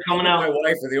 Fans are coming out. My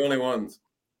wife are the only ones.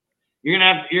 You're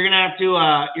gonna have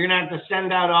to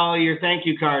send out all of your thank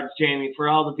you cards, Jamie, for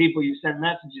all the people you sent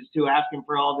messages to asking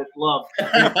for all this love.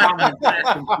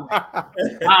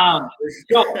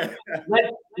 So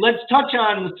let's touch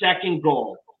on the second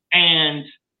goal and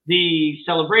the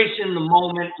celebration, the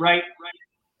moment. Right,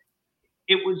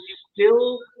 it was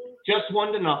still just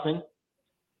 1-0.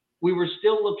 We were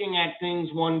still looking at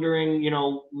things, wondering,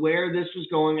 where this was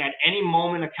going. At any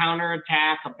moment, a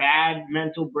counterattack, a bad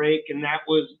mental break, and that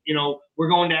was, we're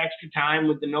going to extra time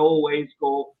with the no away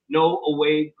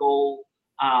goal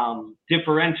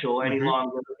differential any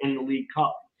longer in the League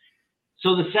Cup.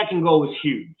 So the second goal was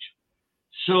huge.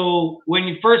 So when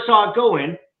you first saw it go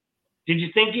in, did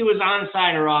you think he was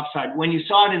onside or offside? When you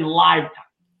saw it in live time?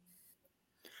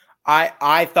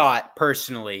 I thought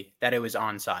personally that it was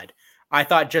onside. I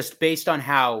thought just based on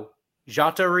how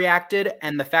Jota reacted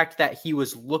and the fact that he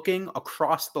was looking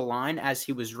across the line as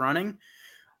he was running,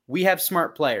 we have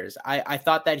smart players. I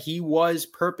thought that he was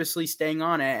purposely staying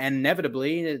on it, and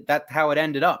inevitably that's how it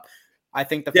ended up. I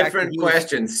think the different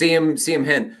question. See him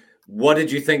hint. What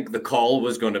did you think the call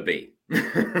was going to be?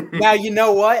 Now, you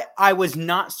know what? I was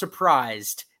not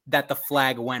surprised that the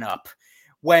flag went up.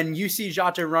 When you see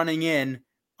Jota running in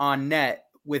on net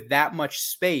with that much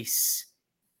space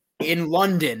in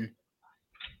London,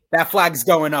 that flag's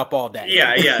going up all day.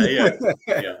 Yeah.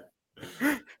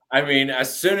 I mean,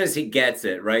 as soon as he gets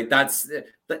it, right, that's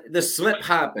the slip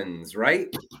happens, right?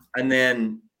 And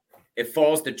then it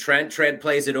falls to Trent. Trent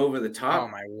plays it over the top. Oh,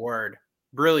 my word.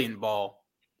 Brilliant ball.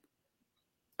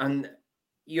 And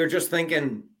you're just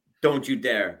thinking, don't you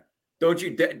dare. Don't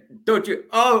you dare. Don't you.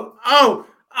 Oh,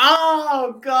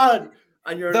 God.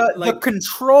 And you're the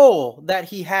control that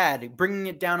he had, bringing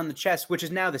it down on the chest, which is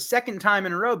now the second time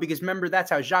in a row, because remember, that's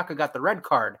how Xhaka got the red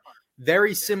card.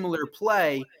 Very similar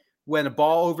play when a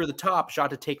ball over the top,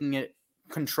 Jota taking it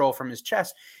control from his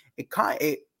chest.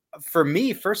 For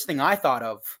me, first thing I thought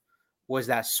of was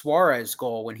that Suarez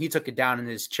goal when he took it down in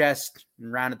his chest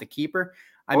and rounded the keeper.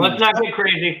 Let's not get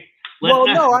crazy. It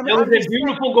was a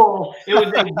beautiful goal. It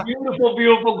was a beautiful,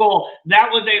 beautiful goal. That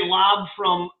was a lob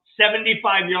from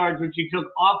 75 yards, which he took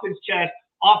off his chest,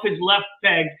 off his left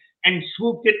peg, and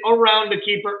swooped it around the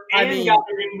keeper got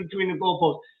it in between the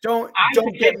goalposts. Don't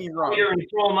get me wrong. And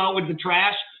throw him out with the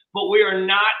trash, but we are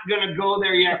not going to go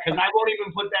there yet, because I won't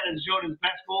even put that as Jota's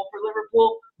best goal for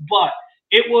Liverpool. But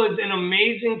it was an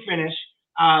amazing finish.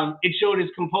 It showed his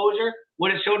composure.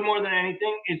 What it showed more than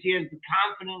anything is he has the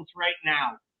confidence right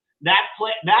now. That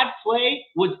play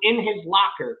was in his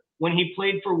locker when he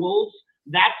played for Wolves.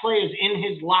 That play is in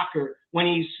his locker when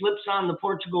he slips on the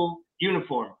Portugal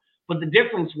uniform. But the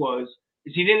difference is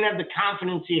he didn't have the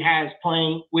confidence he has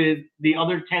playing with the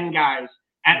other 10 guys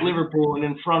at Liverpool and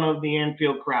in front of the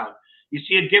Anfield crowd. You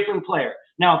see a different player.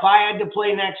 Now, if I had to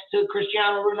play next to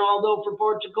Cristiano Ronaldo for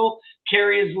Portugal,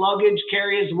 carry his luggage,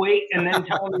 carry his weight, and then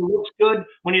tell him he looks good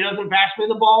when he doesn't pass me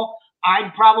the ball,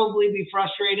 I'd probably be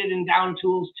frustrated and down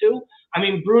tools too. I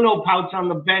mean, Bruno pouts on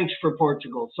the bench for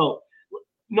Portugal. So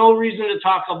no reason to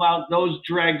talk about those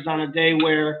dregs on a day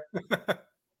where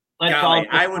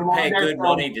I would pay good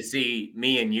money to see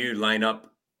me and you line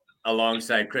up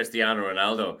alongside Cristiano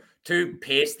Ronaldo. Two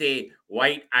pasty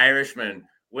white Irishmen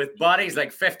with bodies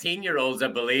like 15-year-olds. I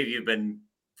believe you've been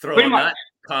throwing that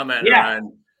comment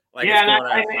around. And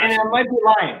I might be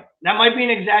lying. That might be an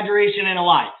exaggeration and a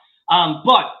lie.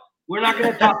 But we're not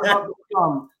going to talk about the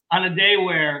scum on a day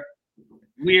where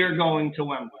we are going to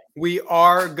Wembley. We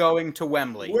are going to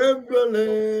Wembley.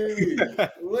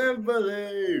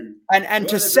 Wembley. And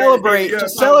to celebrate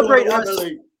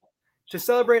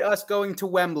us going to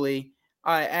Wembley,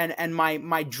 and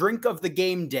my drink of the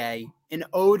game day, an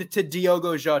ode to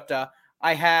Diogo Jota,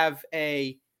 I have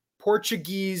a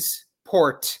Portuguese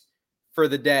port for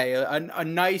the day, a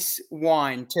nice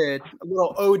wine, a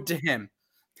little ode to him.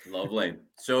 Lovely.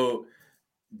 So,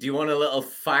 do you want a little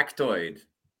factoid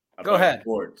about Go ahead.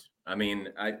 Port? I mean,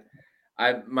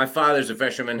 my father's a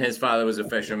fisherman. His father was a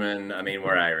fisherman. I mean,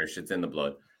 we're Irish. It's in the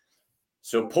blood.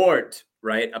 So Port,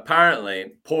 right?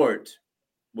 Apparently, Port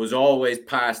was always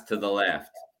passed to the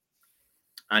left,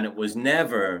 and it was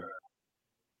never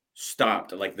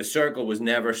stopped. Like the circle was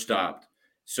never stopped.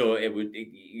 So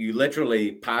you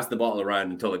literally passed the bottle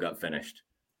around until it got finished.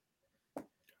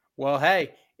 Well,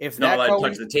 hey, if it's not allowed to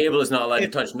touch the table, it's not allowed to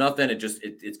touch nothing.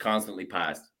 It's constantly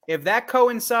passed. If that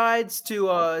coincides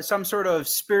to some sort of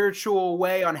spiritual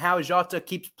way on how Jota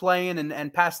keeps playing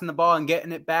and passing the ball and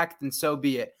getting it back, then so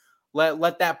be it.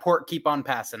 Let that port keep on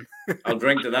passing. I'll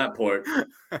drink to that port.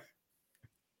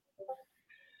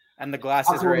 And the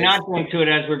glass is raised. Not drink to it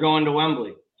as we're going to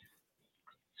Wembley.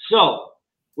 So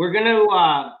we're gonna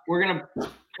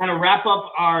kind of wrap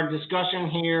up our discussion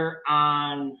here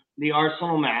on the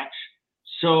Arsenal match.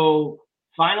 So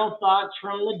final thoughts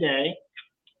from the day,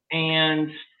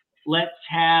 and let's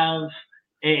have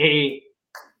we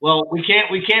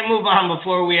can't move on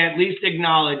before we at least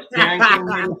acknowledge Darren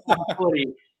came to footy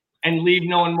and leave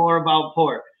knowing more about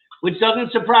Port, which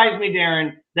doesn't surprise me,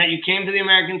 Darren, that you came to the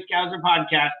American Scouser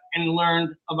podcast and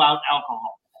learned about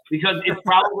alcohol, because it's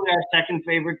probably our second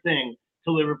favorite thing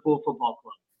to Liverpool Football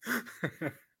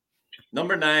Club.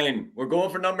 Number 9. We're going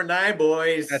for number 9,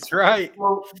 boys. That's right.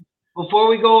 Well, before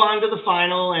we go on to the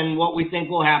final and what we think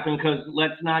will happen, because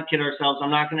let's not kid ourselves,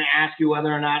 I'm not going to ask you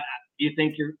whether or not they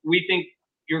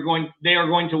are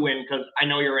going to win, because I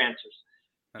know your answers.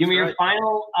 Give me your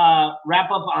final wrap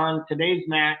up on today's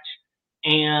match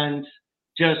and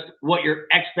just what your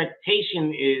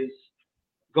expectation is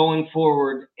going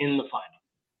forward in the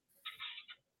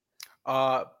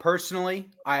final. Personally,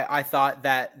 I thought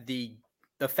that the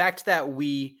fact that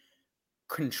we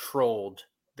controlled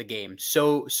the game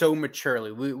so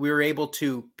maturely, we were able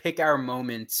to pick our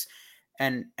moments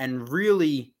and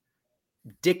really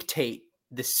dictate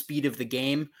the speed of the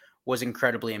game was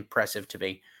incredibly impressive to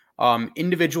me.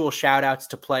 Individual shout outs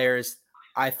to players.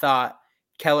 I thought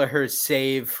Kelleher's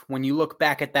save, when you look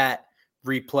back at that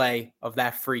replay of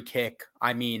that free kick,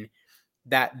 I mean,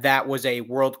 that was a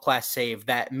world-class save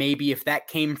that maybe if that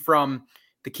came from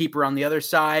the keeper on the other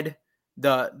side,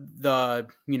 the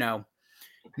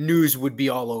news would be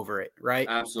all over it, right?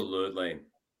 Absolutely.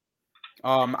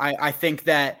 I think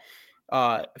that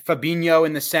Fabinho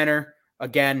in the center,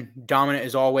 again, dominant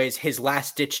as always. His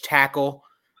last-ditch tackle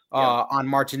on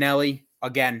Martinelli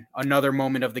again, another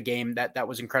moment of the game that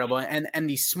was incredible. And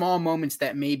these small moments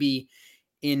that maybe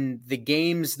in the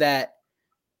games that,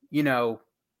 you know,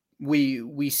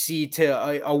 we see to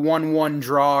a 1-1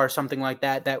 draw or something like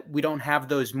that, that we don't have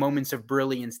those moments of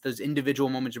brilliance, those individual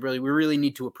moments of brilliance. We really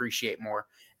need to appreciate more.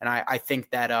 And I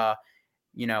think that,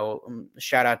 you know,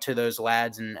 shout out to those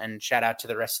lads and shout out to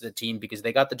the rest of the team because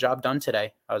they got the job done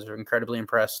today. I was incredibly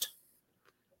impressed.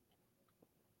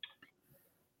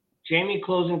 Jamie,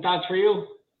 closing thoughts for you?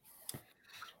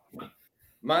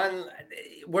 Man,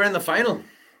 we're in the final.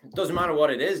 It doesn't matter what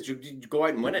it is. You go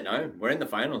out and win it now. We're in the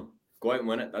final. Go out and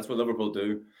win it. That's what Liverpool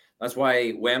do. That's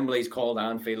why Wembley's called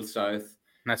Anfield South.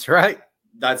 That's right.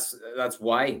 That's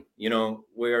why, you know,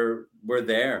 we're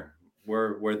there.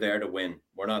 We're there to win.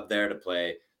 We're not there to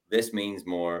play. This means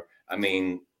more. I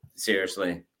mean,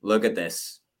 seriously, look at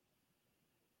this.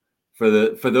 For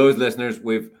those listeners,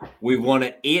 we've won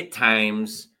it 8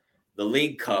 times. The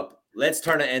League Cup. Let's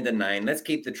turn it into 9. Let's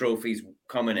keep the trophies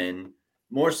coming in.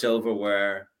 More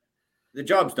silverware. The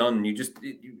job's done.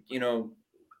 You know,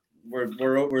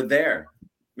 we're there.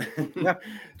 Yeah.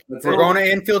 We're going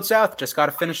to Anfield South. Just got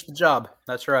to finish the job.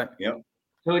 That's right. Yep.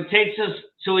 So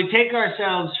we take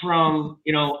ourselves from,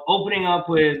 you know, opening up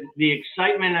with the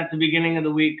excitement at the beginning of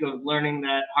the week of learning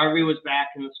that Harvey was back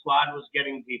and the squad was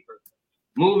getting deeper,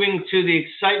 moving to the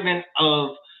excitement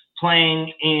of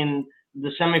playing in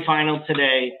the semifinal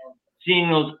today, seeing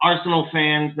those Arsenal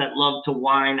fans that love to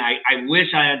whine. I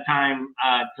wish I had time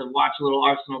to watch a little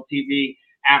Arsenal TV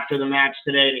after the match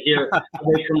today to hear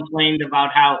they complained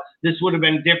about how this would have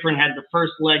been different had the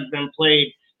first leg been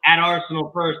played at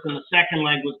Arsenal first and the second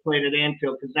leg was played at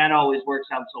Anfield, because that always works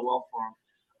out so well for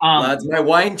them. Lads, my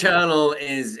wine channel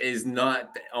is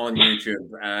not on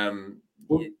YouTube.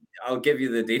 I'll give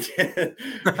you the details.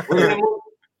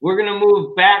 We're gonna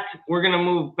move back. We're gonna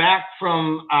move back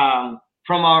from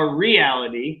our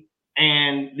reality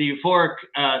and the euphoric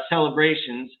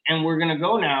celebrations, and we're gonna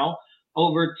go now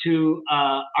over to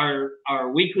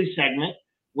our weekly segment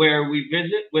where we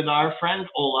visit with our friend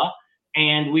Ola,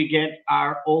 and we get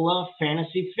our Ola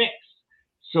Fantasy Fix.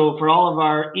 So for all of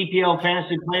our EPL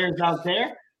fantasy players out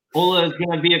there, Ola is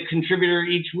going to be a contributor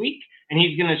each week, and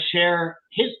he's going to share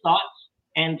his thoughts.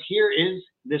 And here is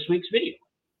this week's video.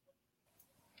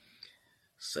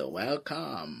 So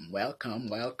welcome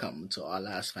to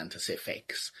Ola's Fantasy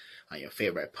Fix on your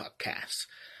favorite podcast.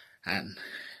 And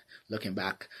looking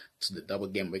back to the double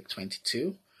game week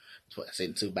 22, it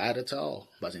wasn't too bad at all.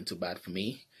 It wasn't too bad for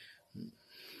me.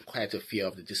 Quite a few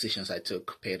of the decisions I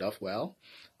took paid off well.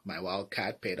 My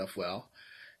wildcard paid off well,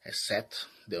 except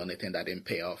the only thing that didn't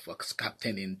pay off was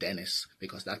captaining Dennis,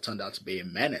 because that turned out to be a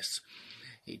menace.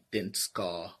 He didn't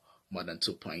score more than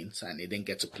 2 points, and he didn't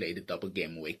get to play the double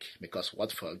game week because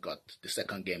Watford got the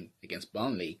second game against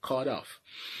Burnley called off.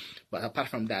 But apart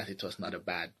from that, it was not a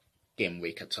bad game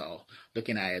week at all.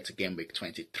 Looking ahead to game week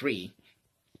 23,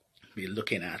 we're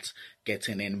looking at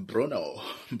getting in Bruno.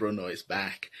 Bruno is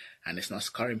back, and he's not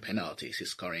scoring penalties.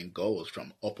 He's scoring goals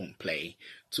from open play.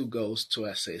 2 goals, 2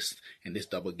 assists in this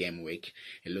double game week.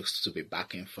 He looks to be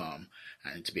back in form,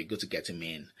 and it'd be good to get him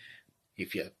in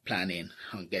if you're planning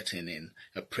on getting in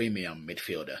a premium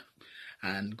midfielder.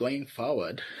 And going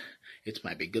forward, it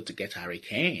might be good to get Harry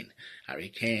Kane. Harry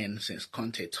Kane, since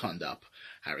Conte turned up,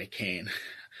 Harry Kane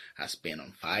has been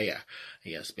on fire.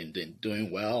 He has been doing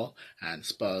well, and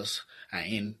Spurs are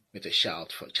in with a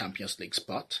shout for Champions League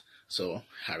spot. So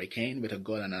Harry Kane with a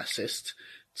goal and an assist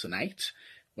tonight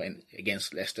when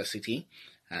against Leicester City,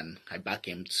 and I back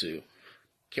him to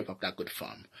keep up that good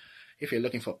form. If you're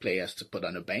looking for players to put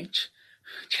on the bench,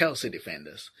 Chelsea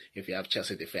defenders. If you have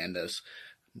Chelsea defenders,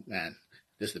 man,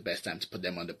 this is the best time to put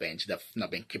them on the bench. They've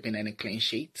not been keeping any clean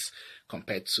sheets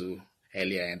compared to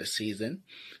earlier in the season.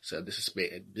 So this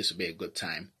will be a good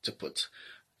time to put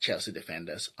Chelsea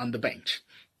defenders on the bench.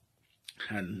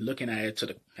 And looking ahead to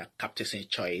the captaincy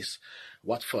choice,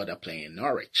 Watford are playing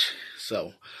Norwich.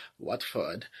 So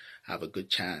Watford have a good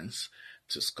chance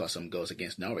to score some goals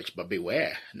against Norwich. But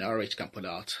beware, Norwich can put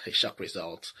out a shock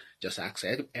result. Just ask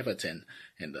Everton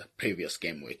in the previous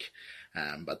game week.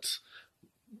 But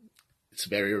it's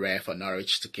very rare for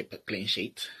Norwich to keep a clean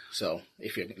sheet. So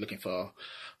if you're looking for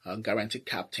a guaranteed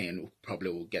captain who probably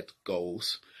will get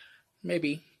goals,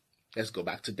 maybe let's go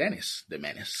back to Dennis, the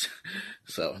menace.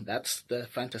 So that's the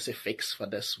fantasy fix for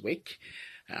this week.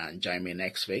 And join me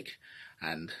next week.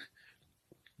 And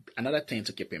another thing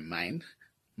to keep in mind,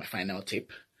 my final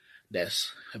tip,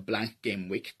 there's a blank game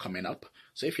week coming up.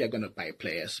 So if you're going to buy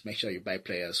players, make sure you buy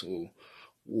players who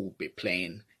will be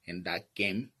playing in that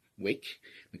game week,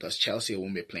 because Chelsea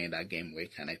won't be playing that game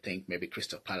week, and I think maybe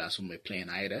Crystal Palace won't be playing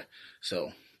either.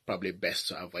 So probably best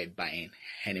to avoid buying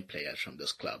any players from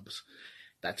those clubs.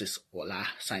 That is Ola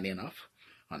signing off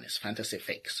on his Fantasy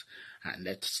Fix. And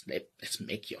let's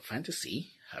make your fantasy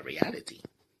a reality.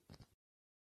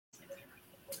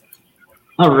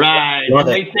 All right. Love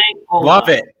And it. we thank Ola. Love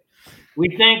it.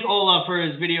 We thank Ola for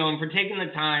his video and for taking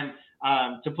the time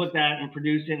to put that and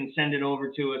produce it and send it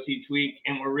over to us each week.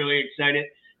 And we're really excited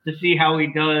to see how he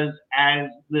does as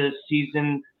the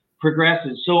season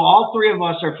progresses. So all three of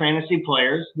us are fantasy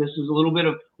players. This is was a little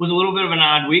bit of an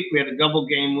odd week. We had a double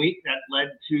game week that led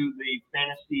to the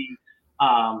fantasy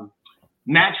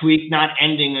match week not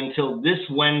ending until this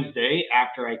Wednesday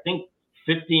after I think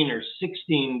 15 or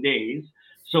 16 days.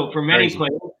 So for many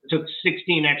players, it took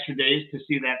 16 extra days to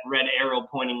see that red arrow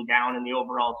pointing down in the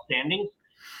overall standings.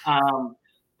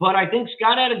 But I think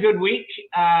Scott had a good week,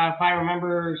 if I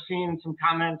remember seeing some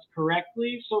comments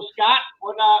correctly. So Scott,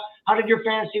 how did your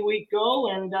fantasy week go,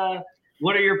 and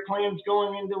what are your plans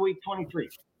going into week 23?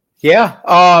 Yeah,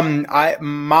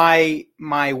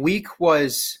 my week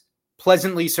was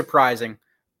pleasantly surprising.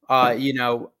 I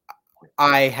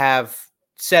have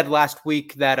said last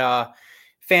week that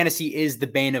fantasy is the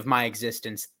bane of my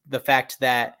existence. The fact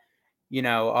that,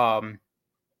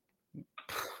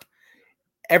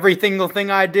 every single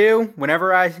thing I do,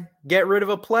 whenever I get rid of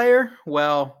a player,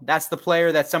 well, that's the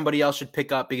player that somebody else should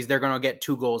pick up because they're going to get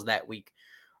 2 goals that week.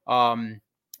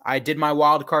 I did my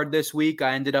wild card this week.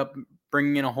 I ended up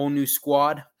bringing in a whole new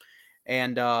squad,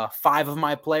 and 5 of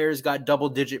my players got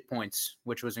double-digit points,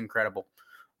 which was incredible.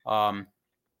 Side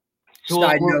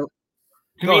note.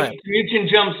 Muchin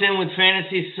jumps in with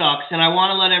Fantasy Sucks, and I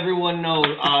want to let everyone know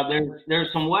there's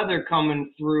some weather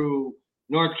coming through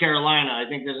North Carolina. I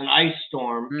think there's an ice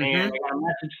storm, and I got a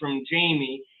message from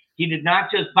Jamie. He did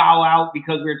not just bow out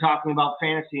because we were talking about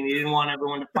fantasy, and he didn't want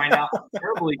everyone to find out how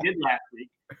terrible he did last week.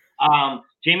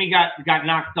 Jamie got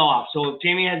knocked off, so if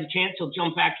Jamie has a chance, he'll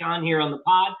jump back on here on the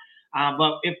pod.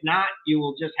 But if not, you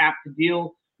will just have to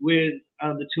deal with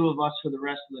the two of us for the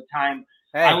rest of the time.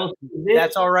 Hey, I will say this,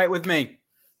 that's all right with me.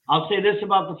 I'll say this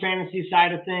about the fantasy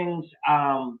side of things.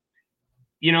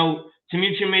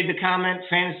 Tamuchin made the comment,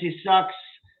 fantasy sucks.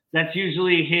 That's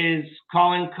usually his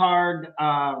calling card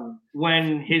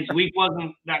when his week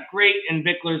wasn't that great and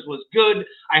Bickler's was good.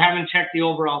 I haven't checked the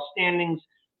overall standings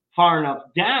far enough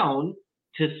down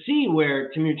to see where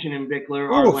Tamuchin and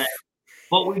Bickler are landing.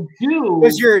 But we do.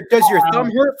 Does your thumb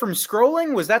hurt from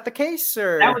scrolling? Was that the case?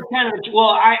 Or? That was kind of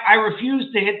I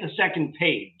refused to hit the second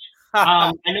page.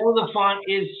 I know the font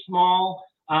is small,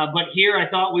 but here I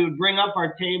thought we would bring up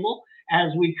our table as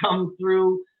we come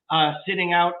through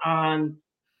sitting out on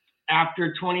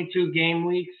after 22 game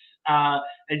weeks. As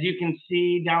you can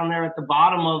see down there at the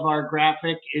bottom of our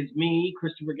graphic is me,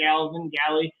 Christopher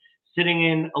Galley, sitting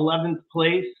in 11th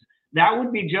place. That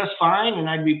would be just fine, and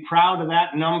I'd be proud of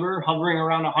that number, hovering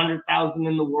around 100,000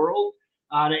 in the world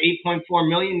to 8.4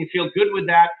 million. You feel good with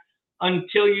that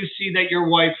until you see that your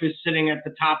wife is sitting at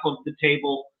the top of the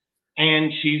table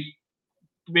and she's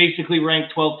basically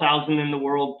ranked 12,000 in the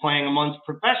world playing amongst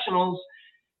professionals.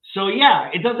 So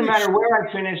yeah, it doesn't matter where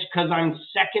I finish because I'm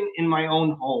second in my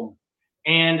own home.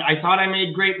 And I thought I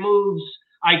made great moves.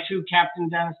 I too captained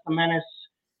Dennis the Menace.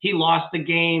 He lost the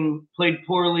game, played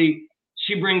poorly.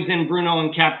 She brings in Bruno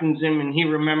and captains him, and he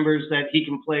remembers that he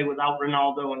can play without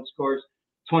Ronaldo and scores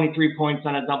 23 points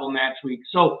on a double match week.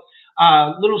 So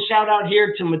little shout out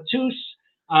here to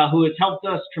Matus, who has helped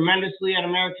us tremendously at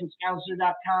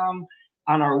AmericanScouser.com.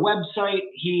 On our website,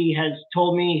 he has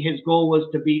told me his goal was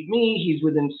to beat me. He's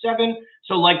within 7.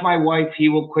 So like my wife, he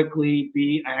will quickly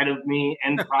be ahead of me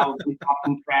and probably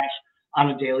talking trash on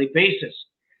a daily basis.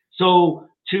 So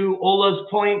to Ola's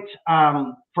point,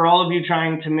 for all of you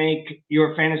trying to make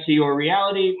your fantasy your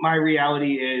reality, my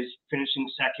reality is finishing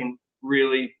second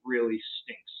really, really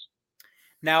stinks.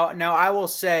 Now I will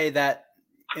say that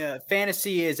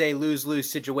fantasy is a lose-lose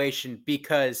situation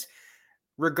because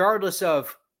regardless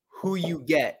of who you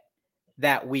get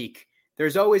that week,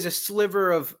 there's always a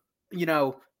sliver of,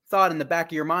 thought in the back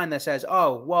of your mind that says,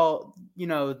 oh, well,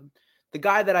 the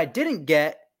guy that I didn't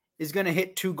get is going to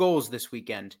hit 2 goals this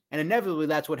weekend. And inevitably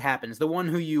that's what happens. The one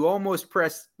who you almost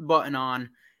press the button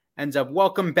on ends up,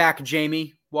 welcome back,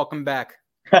 Jamie. Welcome back.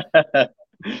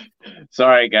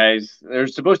 Sorry, guys.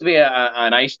 There's supposed to be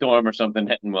an ice storm or something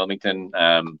hitting Wilmington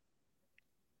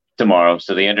tomorrow.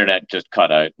 So the internet just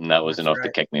cut out and that was enough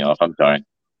to kick me off. I'm sorry.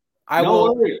 I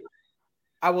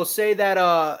will say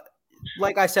that,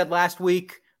 like I said last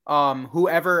week,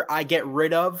 whoever I get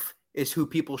rid of is who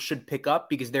people should pick up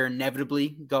because they're inevitably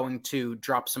going to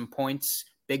drop some points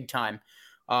big time.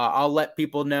 I'll let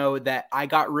people know that I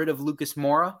got rid of Lucas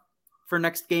Moura for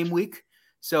next game week.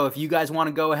 So if you guys want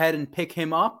to go ahead and pick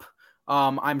him up,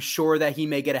 I'm sure that he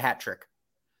may get a hat trick.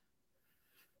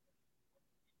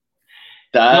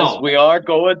 We are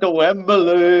going to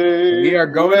Wembley. We are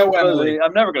going to Wembley.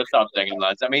 I'm never going to stop singing,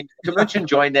 lads. I mean, Kamuchin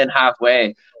joined in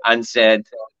halfway and said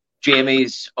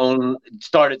Jamie's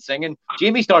started singing.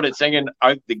 Jamie started singing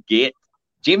out the gate.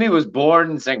 Jamie was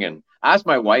born singing. Ask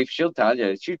my wife, she'll tell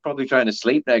you. She's probably trying to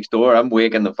sleep next door. I'm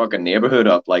waking the fucking neighborhood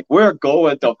up. Like, we're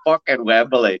going to fucking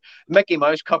Wembley. Mickey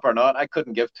Mouse Cup or not, I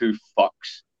couldn't give two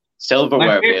fucks.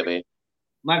 Silverware, baby.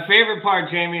 My favorite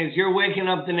part, Jamie, is you're waking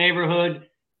up the neighborhood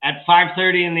at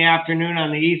 5:30 in the afternoon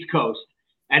on the East Coast.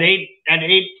 At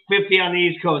 8:50 on the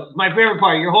East Coast. It's my favorite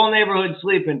part. Your whole neighborhood's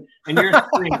sleeping, and you're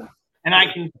screaming. And I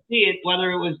can see it,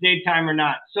 whether it was daytime or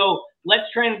not. So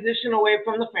let's transition away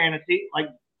from the fantasy. Like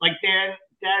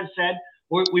Dad said,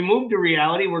 we moved to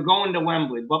reality. We're going to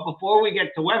Wembley. But before we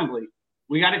get to Wembley,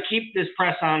 we got to keep this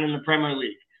press on in the Premier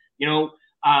League. You know,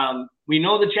 we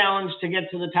know the challenge to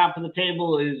get to the top of the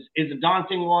table is a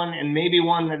daunting one, and maybe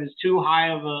one that is too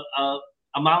high of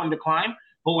a mountain to climb.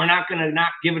 But we're not going to not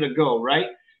give it a go, right?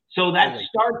 So that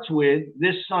starts with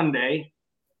this Sunday,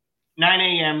 9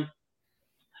 a.m.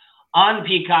 on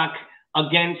Peacock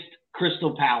against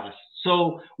Crystal Palace.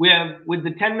 So we have, with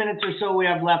the 10 minutes or so we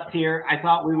have left here, I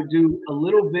thought we would do a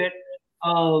little bit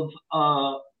of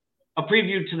a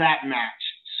preview to that match.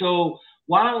 So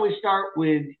why don't we start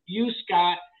with you,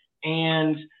 Scott,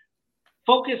 and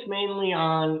focus mainly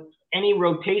on any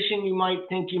rotation you might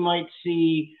think you might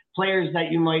see, players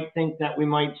that you might think that we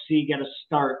might see get a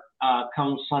start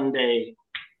come Sunday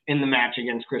in the match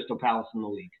against Crystal Palace in the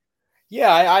league.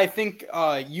 Yeah, I think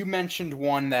you mentioned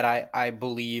one that I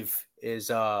believe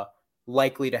is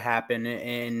likely to happen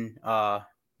in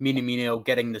Minamino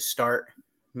getting the start,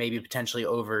 maybe potentially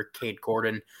over Cade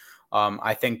Gordon.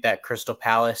 I think that Crystal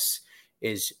Palace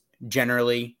is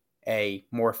generally a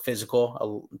more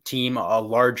physical team, a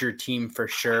larger team for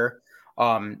sure.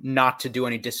 Not to do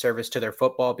any disservice to their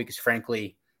football, because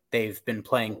frankly, they've been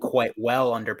playing quite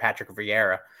well under Patrick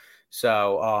Vieira.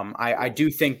 So I do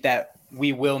think that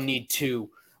we will need to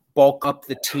bulk up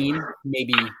the team,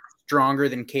 maybe stronger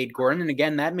than Cade Gordon. And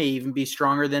again, that may even be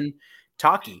stronger than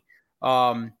Taki.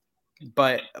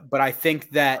 But I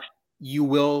think that you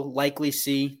will likely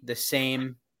see the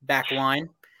same back line,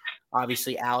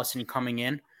 obviously Allison coming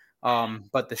in,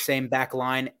 but the same back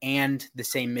line and the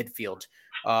same midfield.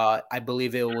 I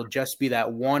believe it will just be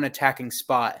that one attacking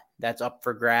spot that's up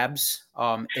for grabs.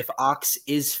 If Ox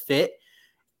is fit,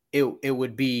 it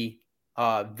would be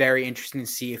very interesting to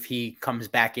see if he comes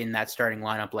back in that starting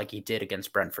lineup like he did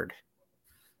against Brentford.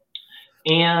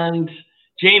 And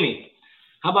Jamie,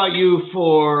 how about you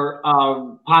for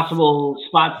possible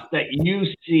spots that you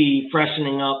see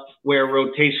freshening up where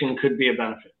rotation could be a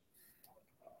benefit?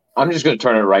 I'm just going to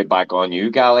turn it right back on you,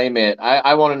 Gally, mate.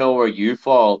 I want to know where you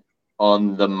fall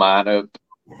on the Matip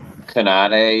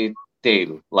Konate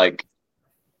deal. Like,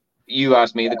 you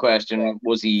asked me the question,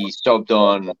 was he subbed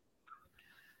on?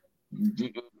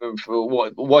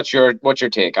 What's your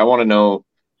take? I want to know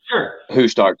who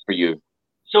starts for you.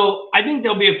 So I think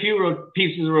there'll be a few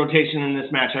pieces of rotation in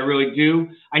this match. I really do.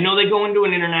 I know they go into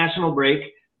an international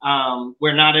break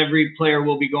where not every player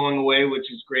will be going away,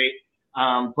 which is great.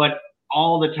 But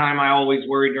all the time, I always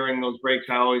worry during those breaks.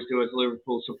 I always do as a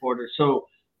Liverpool supporter. So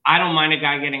I don't mind a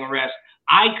guy getting a rest.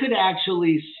 I could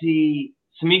actually see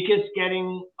Tsimikas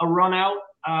getting a run out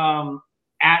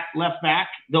at left back,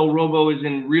 though Robo is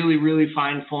in really, really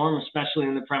fine form, especially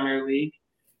in the Premier League.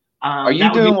 Are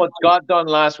you doing what Scott done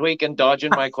last week and dodging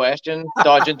my question?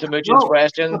 Dodging Temujin's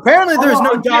question? Apparently there's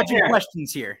no dodging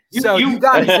questions here. You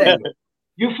got to say it.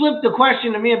 You flipped the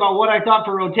question to me about what I thought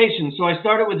for rotation, so I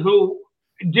started with who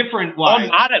different-wise.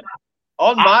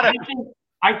 On Matip.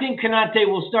 I think Konate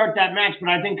will start that match, but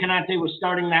I think Konate was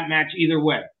starting that match either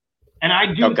way. And I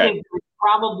do think there's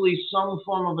probably some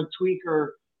form of a tweak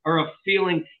or a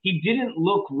feeling. He didn't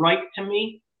look right to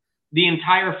me the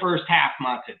entire first half,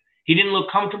 Matip. He didn't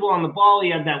look comfortable on the ball. He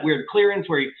had that weird clearance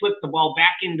where he flipped the ball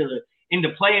back into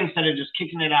play instead of just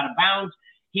kicking it out of bounds.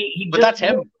 But that's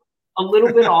him. A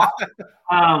little bit off.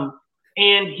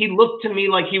 And he looked to me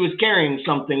like he was carrying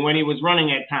something when he was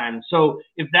running at times. So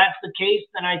if that's the case,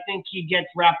 then I think he gets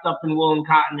wrapped up in wool and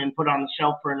cotton and put on the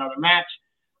shelf for another match.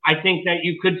 I think that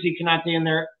you could see Konate in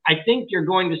there. I think you're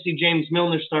going to see James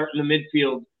Milner start in the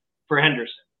midfield for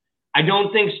Henderson. I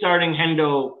don't think starting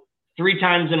Hendo 3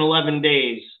 times in 11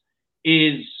 days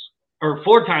or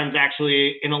 4 times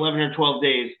actually in 11 or 12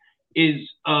 days is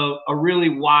a really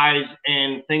wise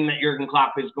and thing that Jurgen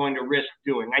Klopp is going to risk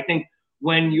doing. I think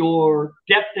when your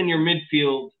depth in your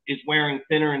midfield is wearing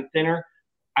thinner and thinner,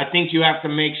 I think you have to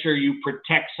make sure you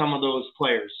protect some of those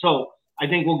players. So I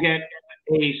think we'll get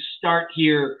a start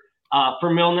here for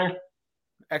Milner.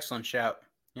 Excellent shout.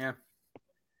 Yeah.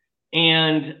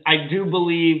 And I do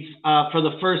believe for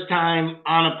the first time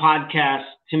on a podcast,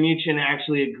 Timuchin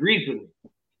actually agrees with me.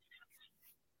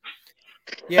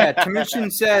 Yeah,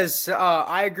 Timuchin says,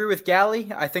 I agree with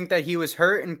Gally. I think that he was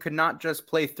hurt and could not just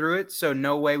play through it, so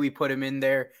no way we put him in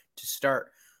there to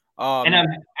start. And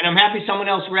I'm happy someone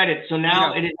else read it. So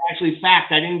now it is actually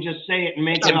fact. I didn't just say it and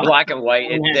make It's it in up. black and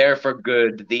white. It's there for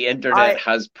good. The internet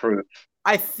has proof.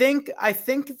 I think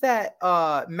that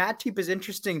Matip is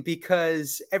interesting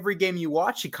because every game you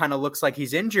watch, he kind of looks like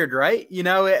he's injured, right? You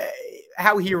know,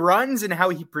 how he runs and how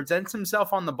he presents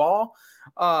himself on the ball.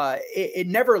 It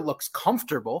never looks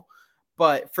comfortable,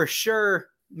 but for sure,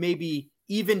 maybe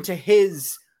even to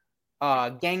his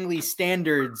gangly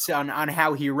standards on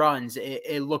how he runs,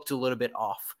 it looked a little bit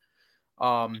off.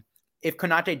 If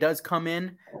Konate does come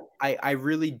in, I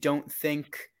really don't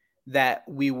think that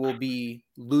we will be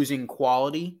losing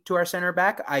quality to our center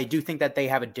back. I do think that they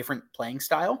have a different playing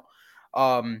style.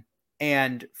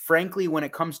 And frankly, when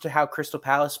it comes to how Crystal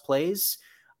Palace plays,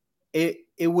 it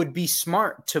would be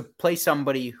smart to play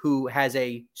somebody who has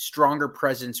a stronger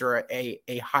presence or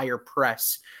a higher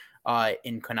press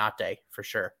in Konate for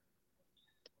sure.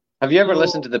 Have you ever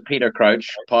listened to the Peter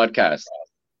Crouch podcast?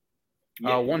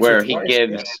 Where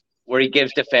he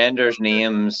gives defenders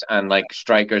names and like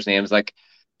strikers names. Like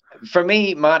for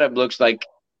me, Matip looks like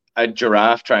a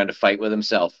giraffe trying to fight with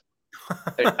himself.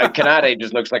 Konate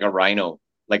just looks like a rhino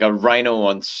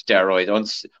on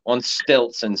steroids, on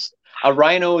stilts, and a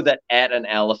rhino that ate an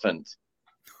elephant.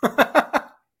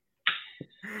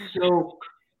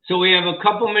 So we have a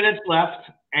couple minutes left,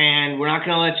 and we're not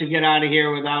going to let you get out of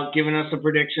here without giving us a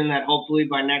prediction that hopefully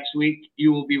by next week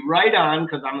you will be right on,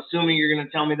 because I'm assuming you're going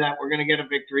to tell me that we're going to get a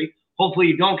victory. Hopefully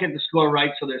you don't get the score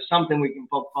right, so there's something we can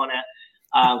poke fun at,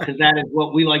 because that is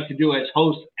what we like to do as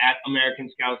hosts at American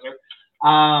Scouser.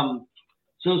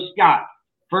 So Scott,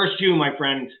 first you, my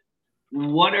friend,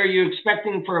 what are you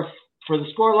expecting for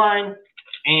the scoreline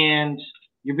and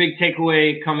your big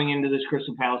takeaway coming into this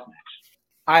Crystal Palace match?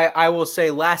 I will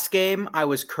say last game I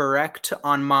was correct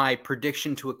on my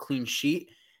prediction to a clean sheet,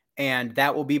 and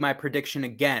that will be my prediction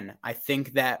again. I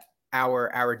think that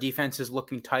our defense is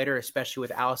looking tighter, especially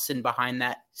with Allison behind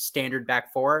that standard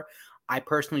back four. I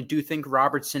personally do think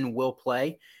Robertson will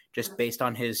play just based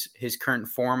on his current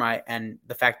form and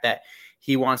the fact that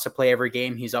he wants to play every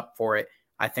game. He's up for it.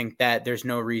 I think that there's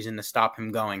no reason to stop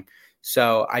him going.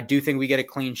 So I do think we get a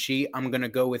clean sheet. I'm going to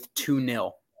go with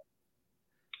 2-0.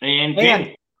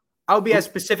 And I'll be as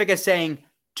specific as saying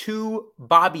 2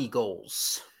 Bobby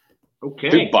goals. Okay.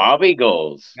 2 Bobby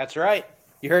goals. That's right.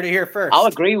 You heard it here first. I'll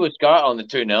agree with Scott on the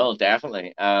 2-0,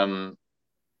 definitely. But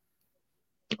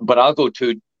I'll go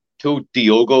 2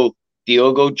 Diogo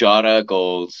Jota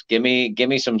goals. Give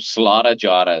me some Slaughter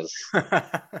Jotas.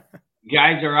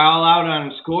 Guys are all out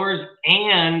on scores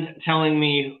and telling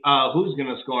me who's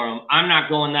going to score them. I'm not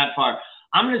going that far.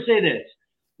 I'm going to say this.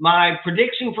 My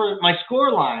prediction for my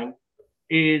score line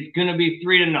is going to be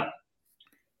 3-0.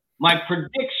 My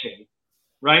prediction,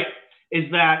 right, is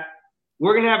that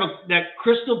we're going to have that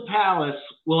Crystal Palace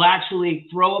will actually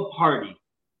throw a party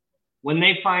when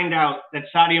they find out that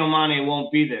Sadio Mane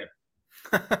won't be there.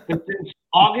 Since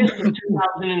August of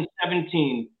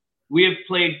 2017, we have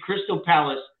played Crystal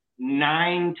Palace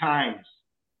 9 times.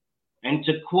 And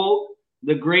to quote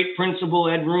the great principal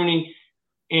Ed Rooney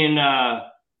in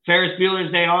Ferris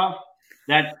Bueller's Day Off,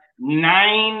 that's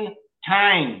 9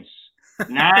 times.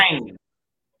 9.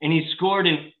 And he scored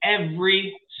in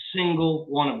every single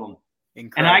one of them.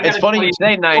 Incredible. And it's funny you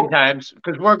say 9 times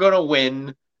because we're going to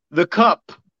win the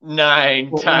cup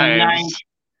 9 times. 9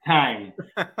 times.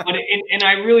 And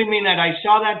I really mean that. I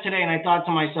saw that today and I thought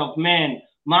to myself, man,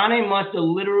 Mane must have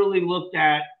literally looked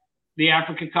at the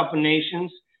Africa Cup of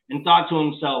Nations and thought to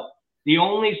himself, the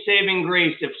only saving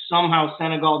grace if somehow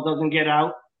Senegal doesn't get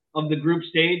out of the group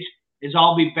stage is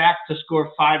I'll be back to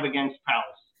score 5 against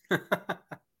Palace.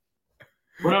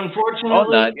 But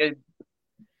unfortunately,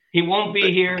 he won't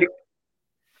be here.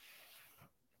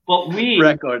 But we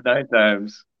record 9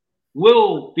 times.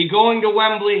 Will be going to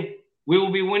Wembley. We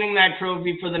will be winning that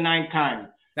trophy for the 9th time.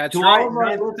 That's to right. all of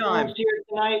our listeners here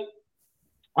tonight,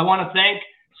 I want to thank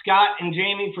Scott and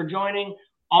Jamie for joining.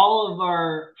 All of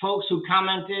our folks who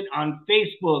commented on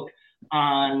Facebook,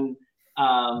 on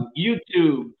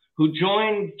YouTube, who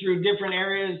joined through different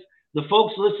areas, the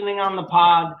folks listening on the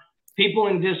pod, people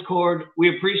in Discord,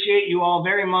 we appreciate you all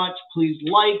very much. Please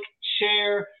like,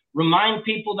 share, remind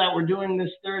people that we're doing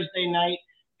this Thursday night.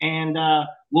 And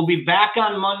we'll be back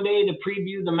on Monday to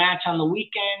preview the match on the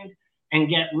weekend and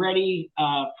get ready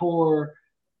for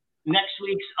next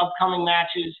week's upcoming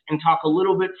matches and talk a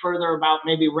little bit further about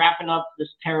maybe wrapping up this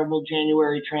terrible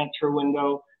January transfer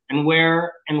window and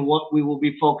where and what we will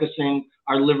be focusing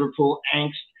our Liverpool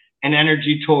angst and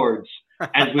energy towards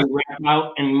as we wrap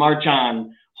out and march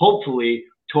on, hopefully,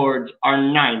 towards our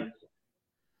 9th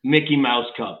Mickey Mouse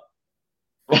Cup.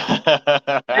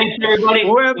 Thanks, everybody.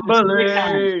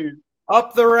 Wembley.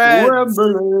 Up the Reds.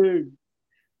 Wembley.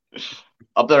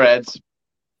 Up the Reds.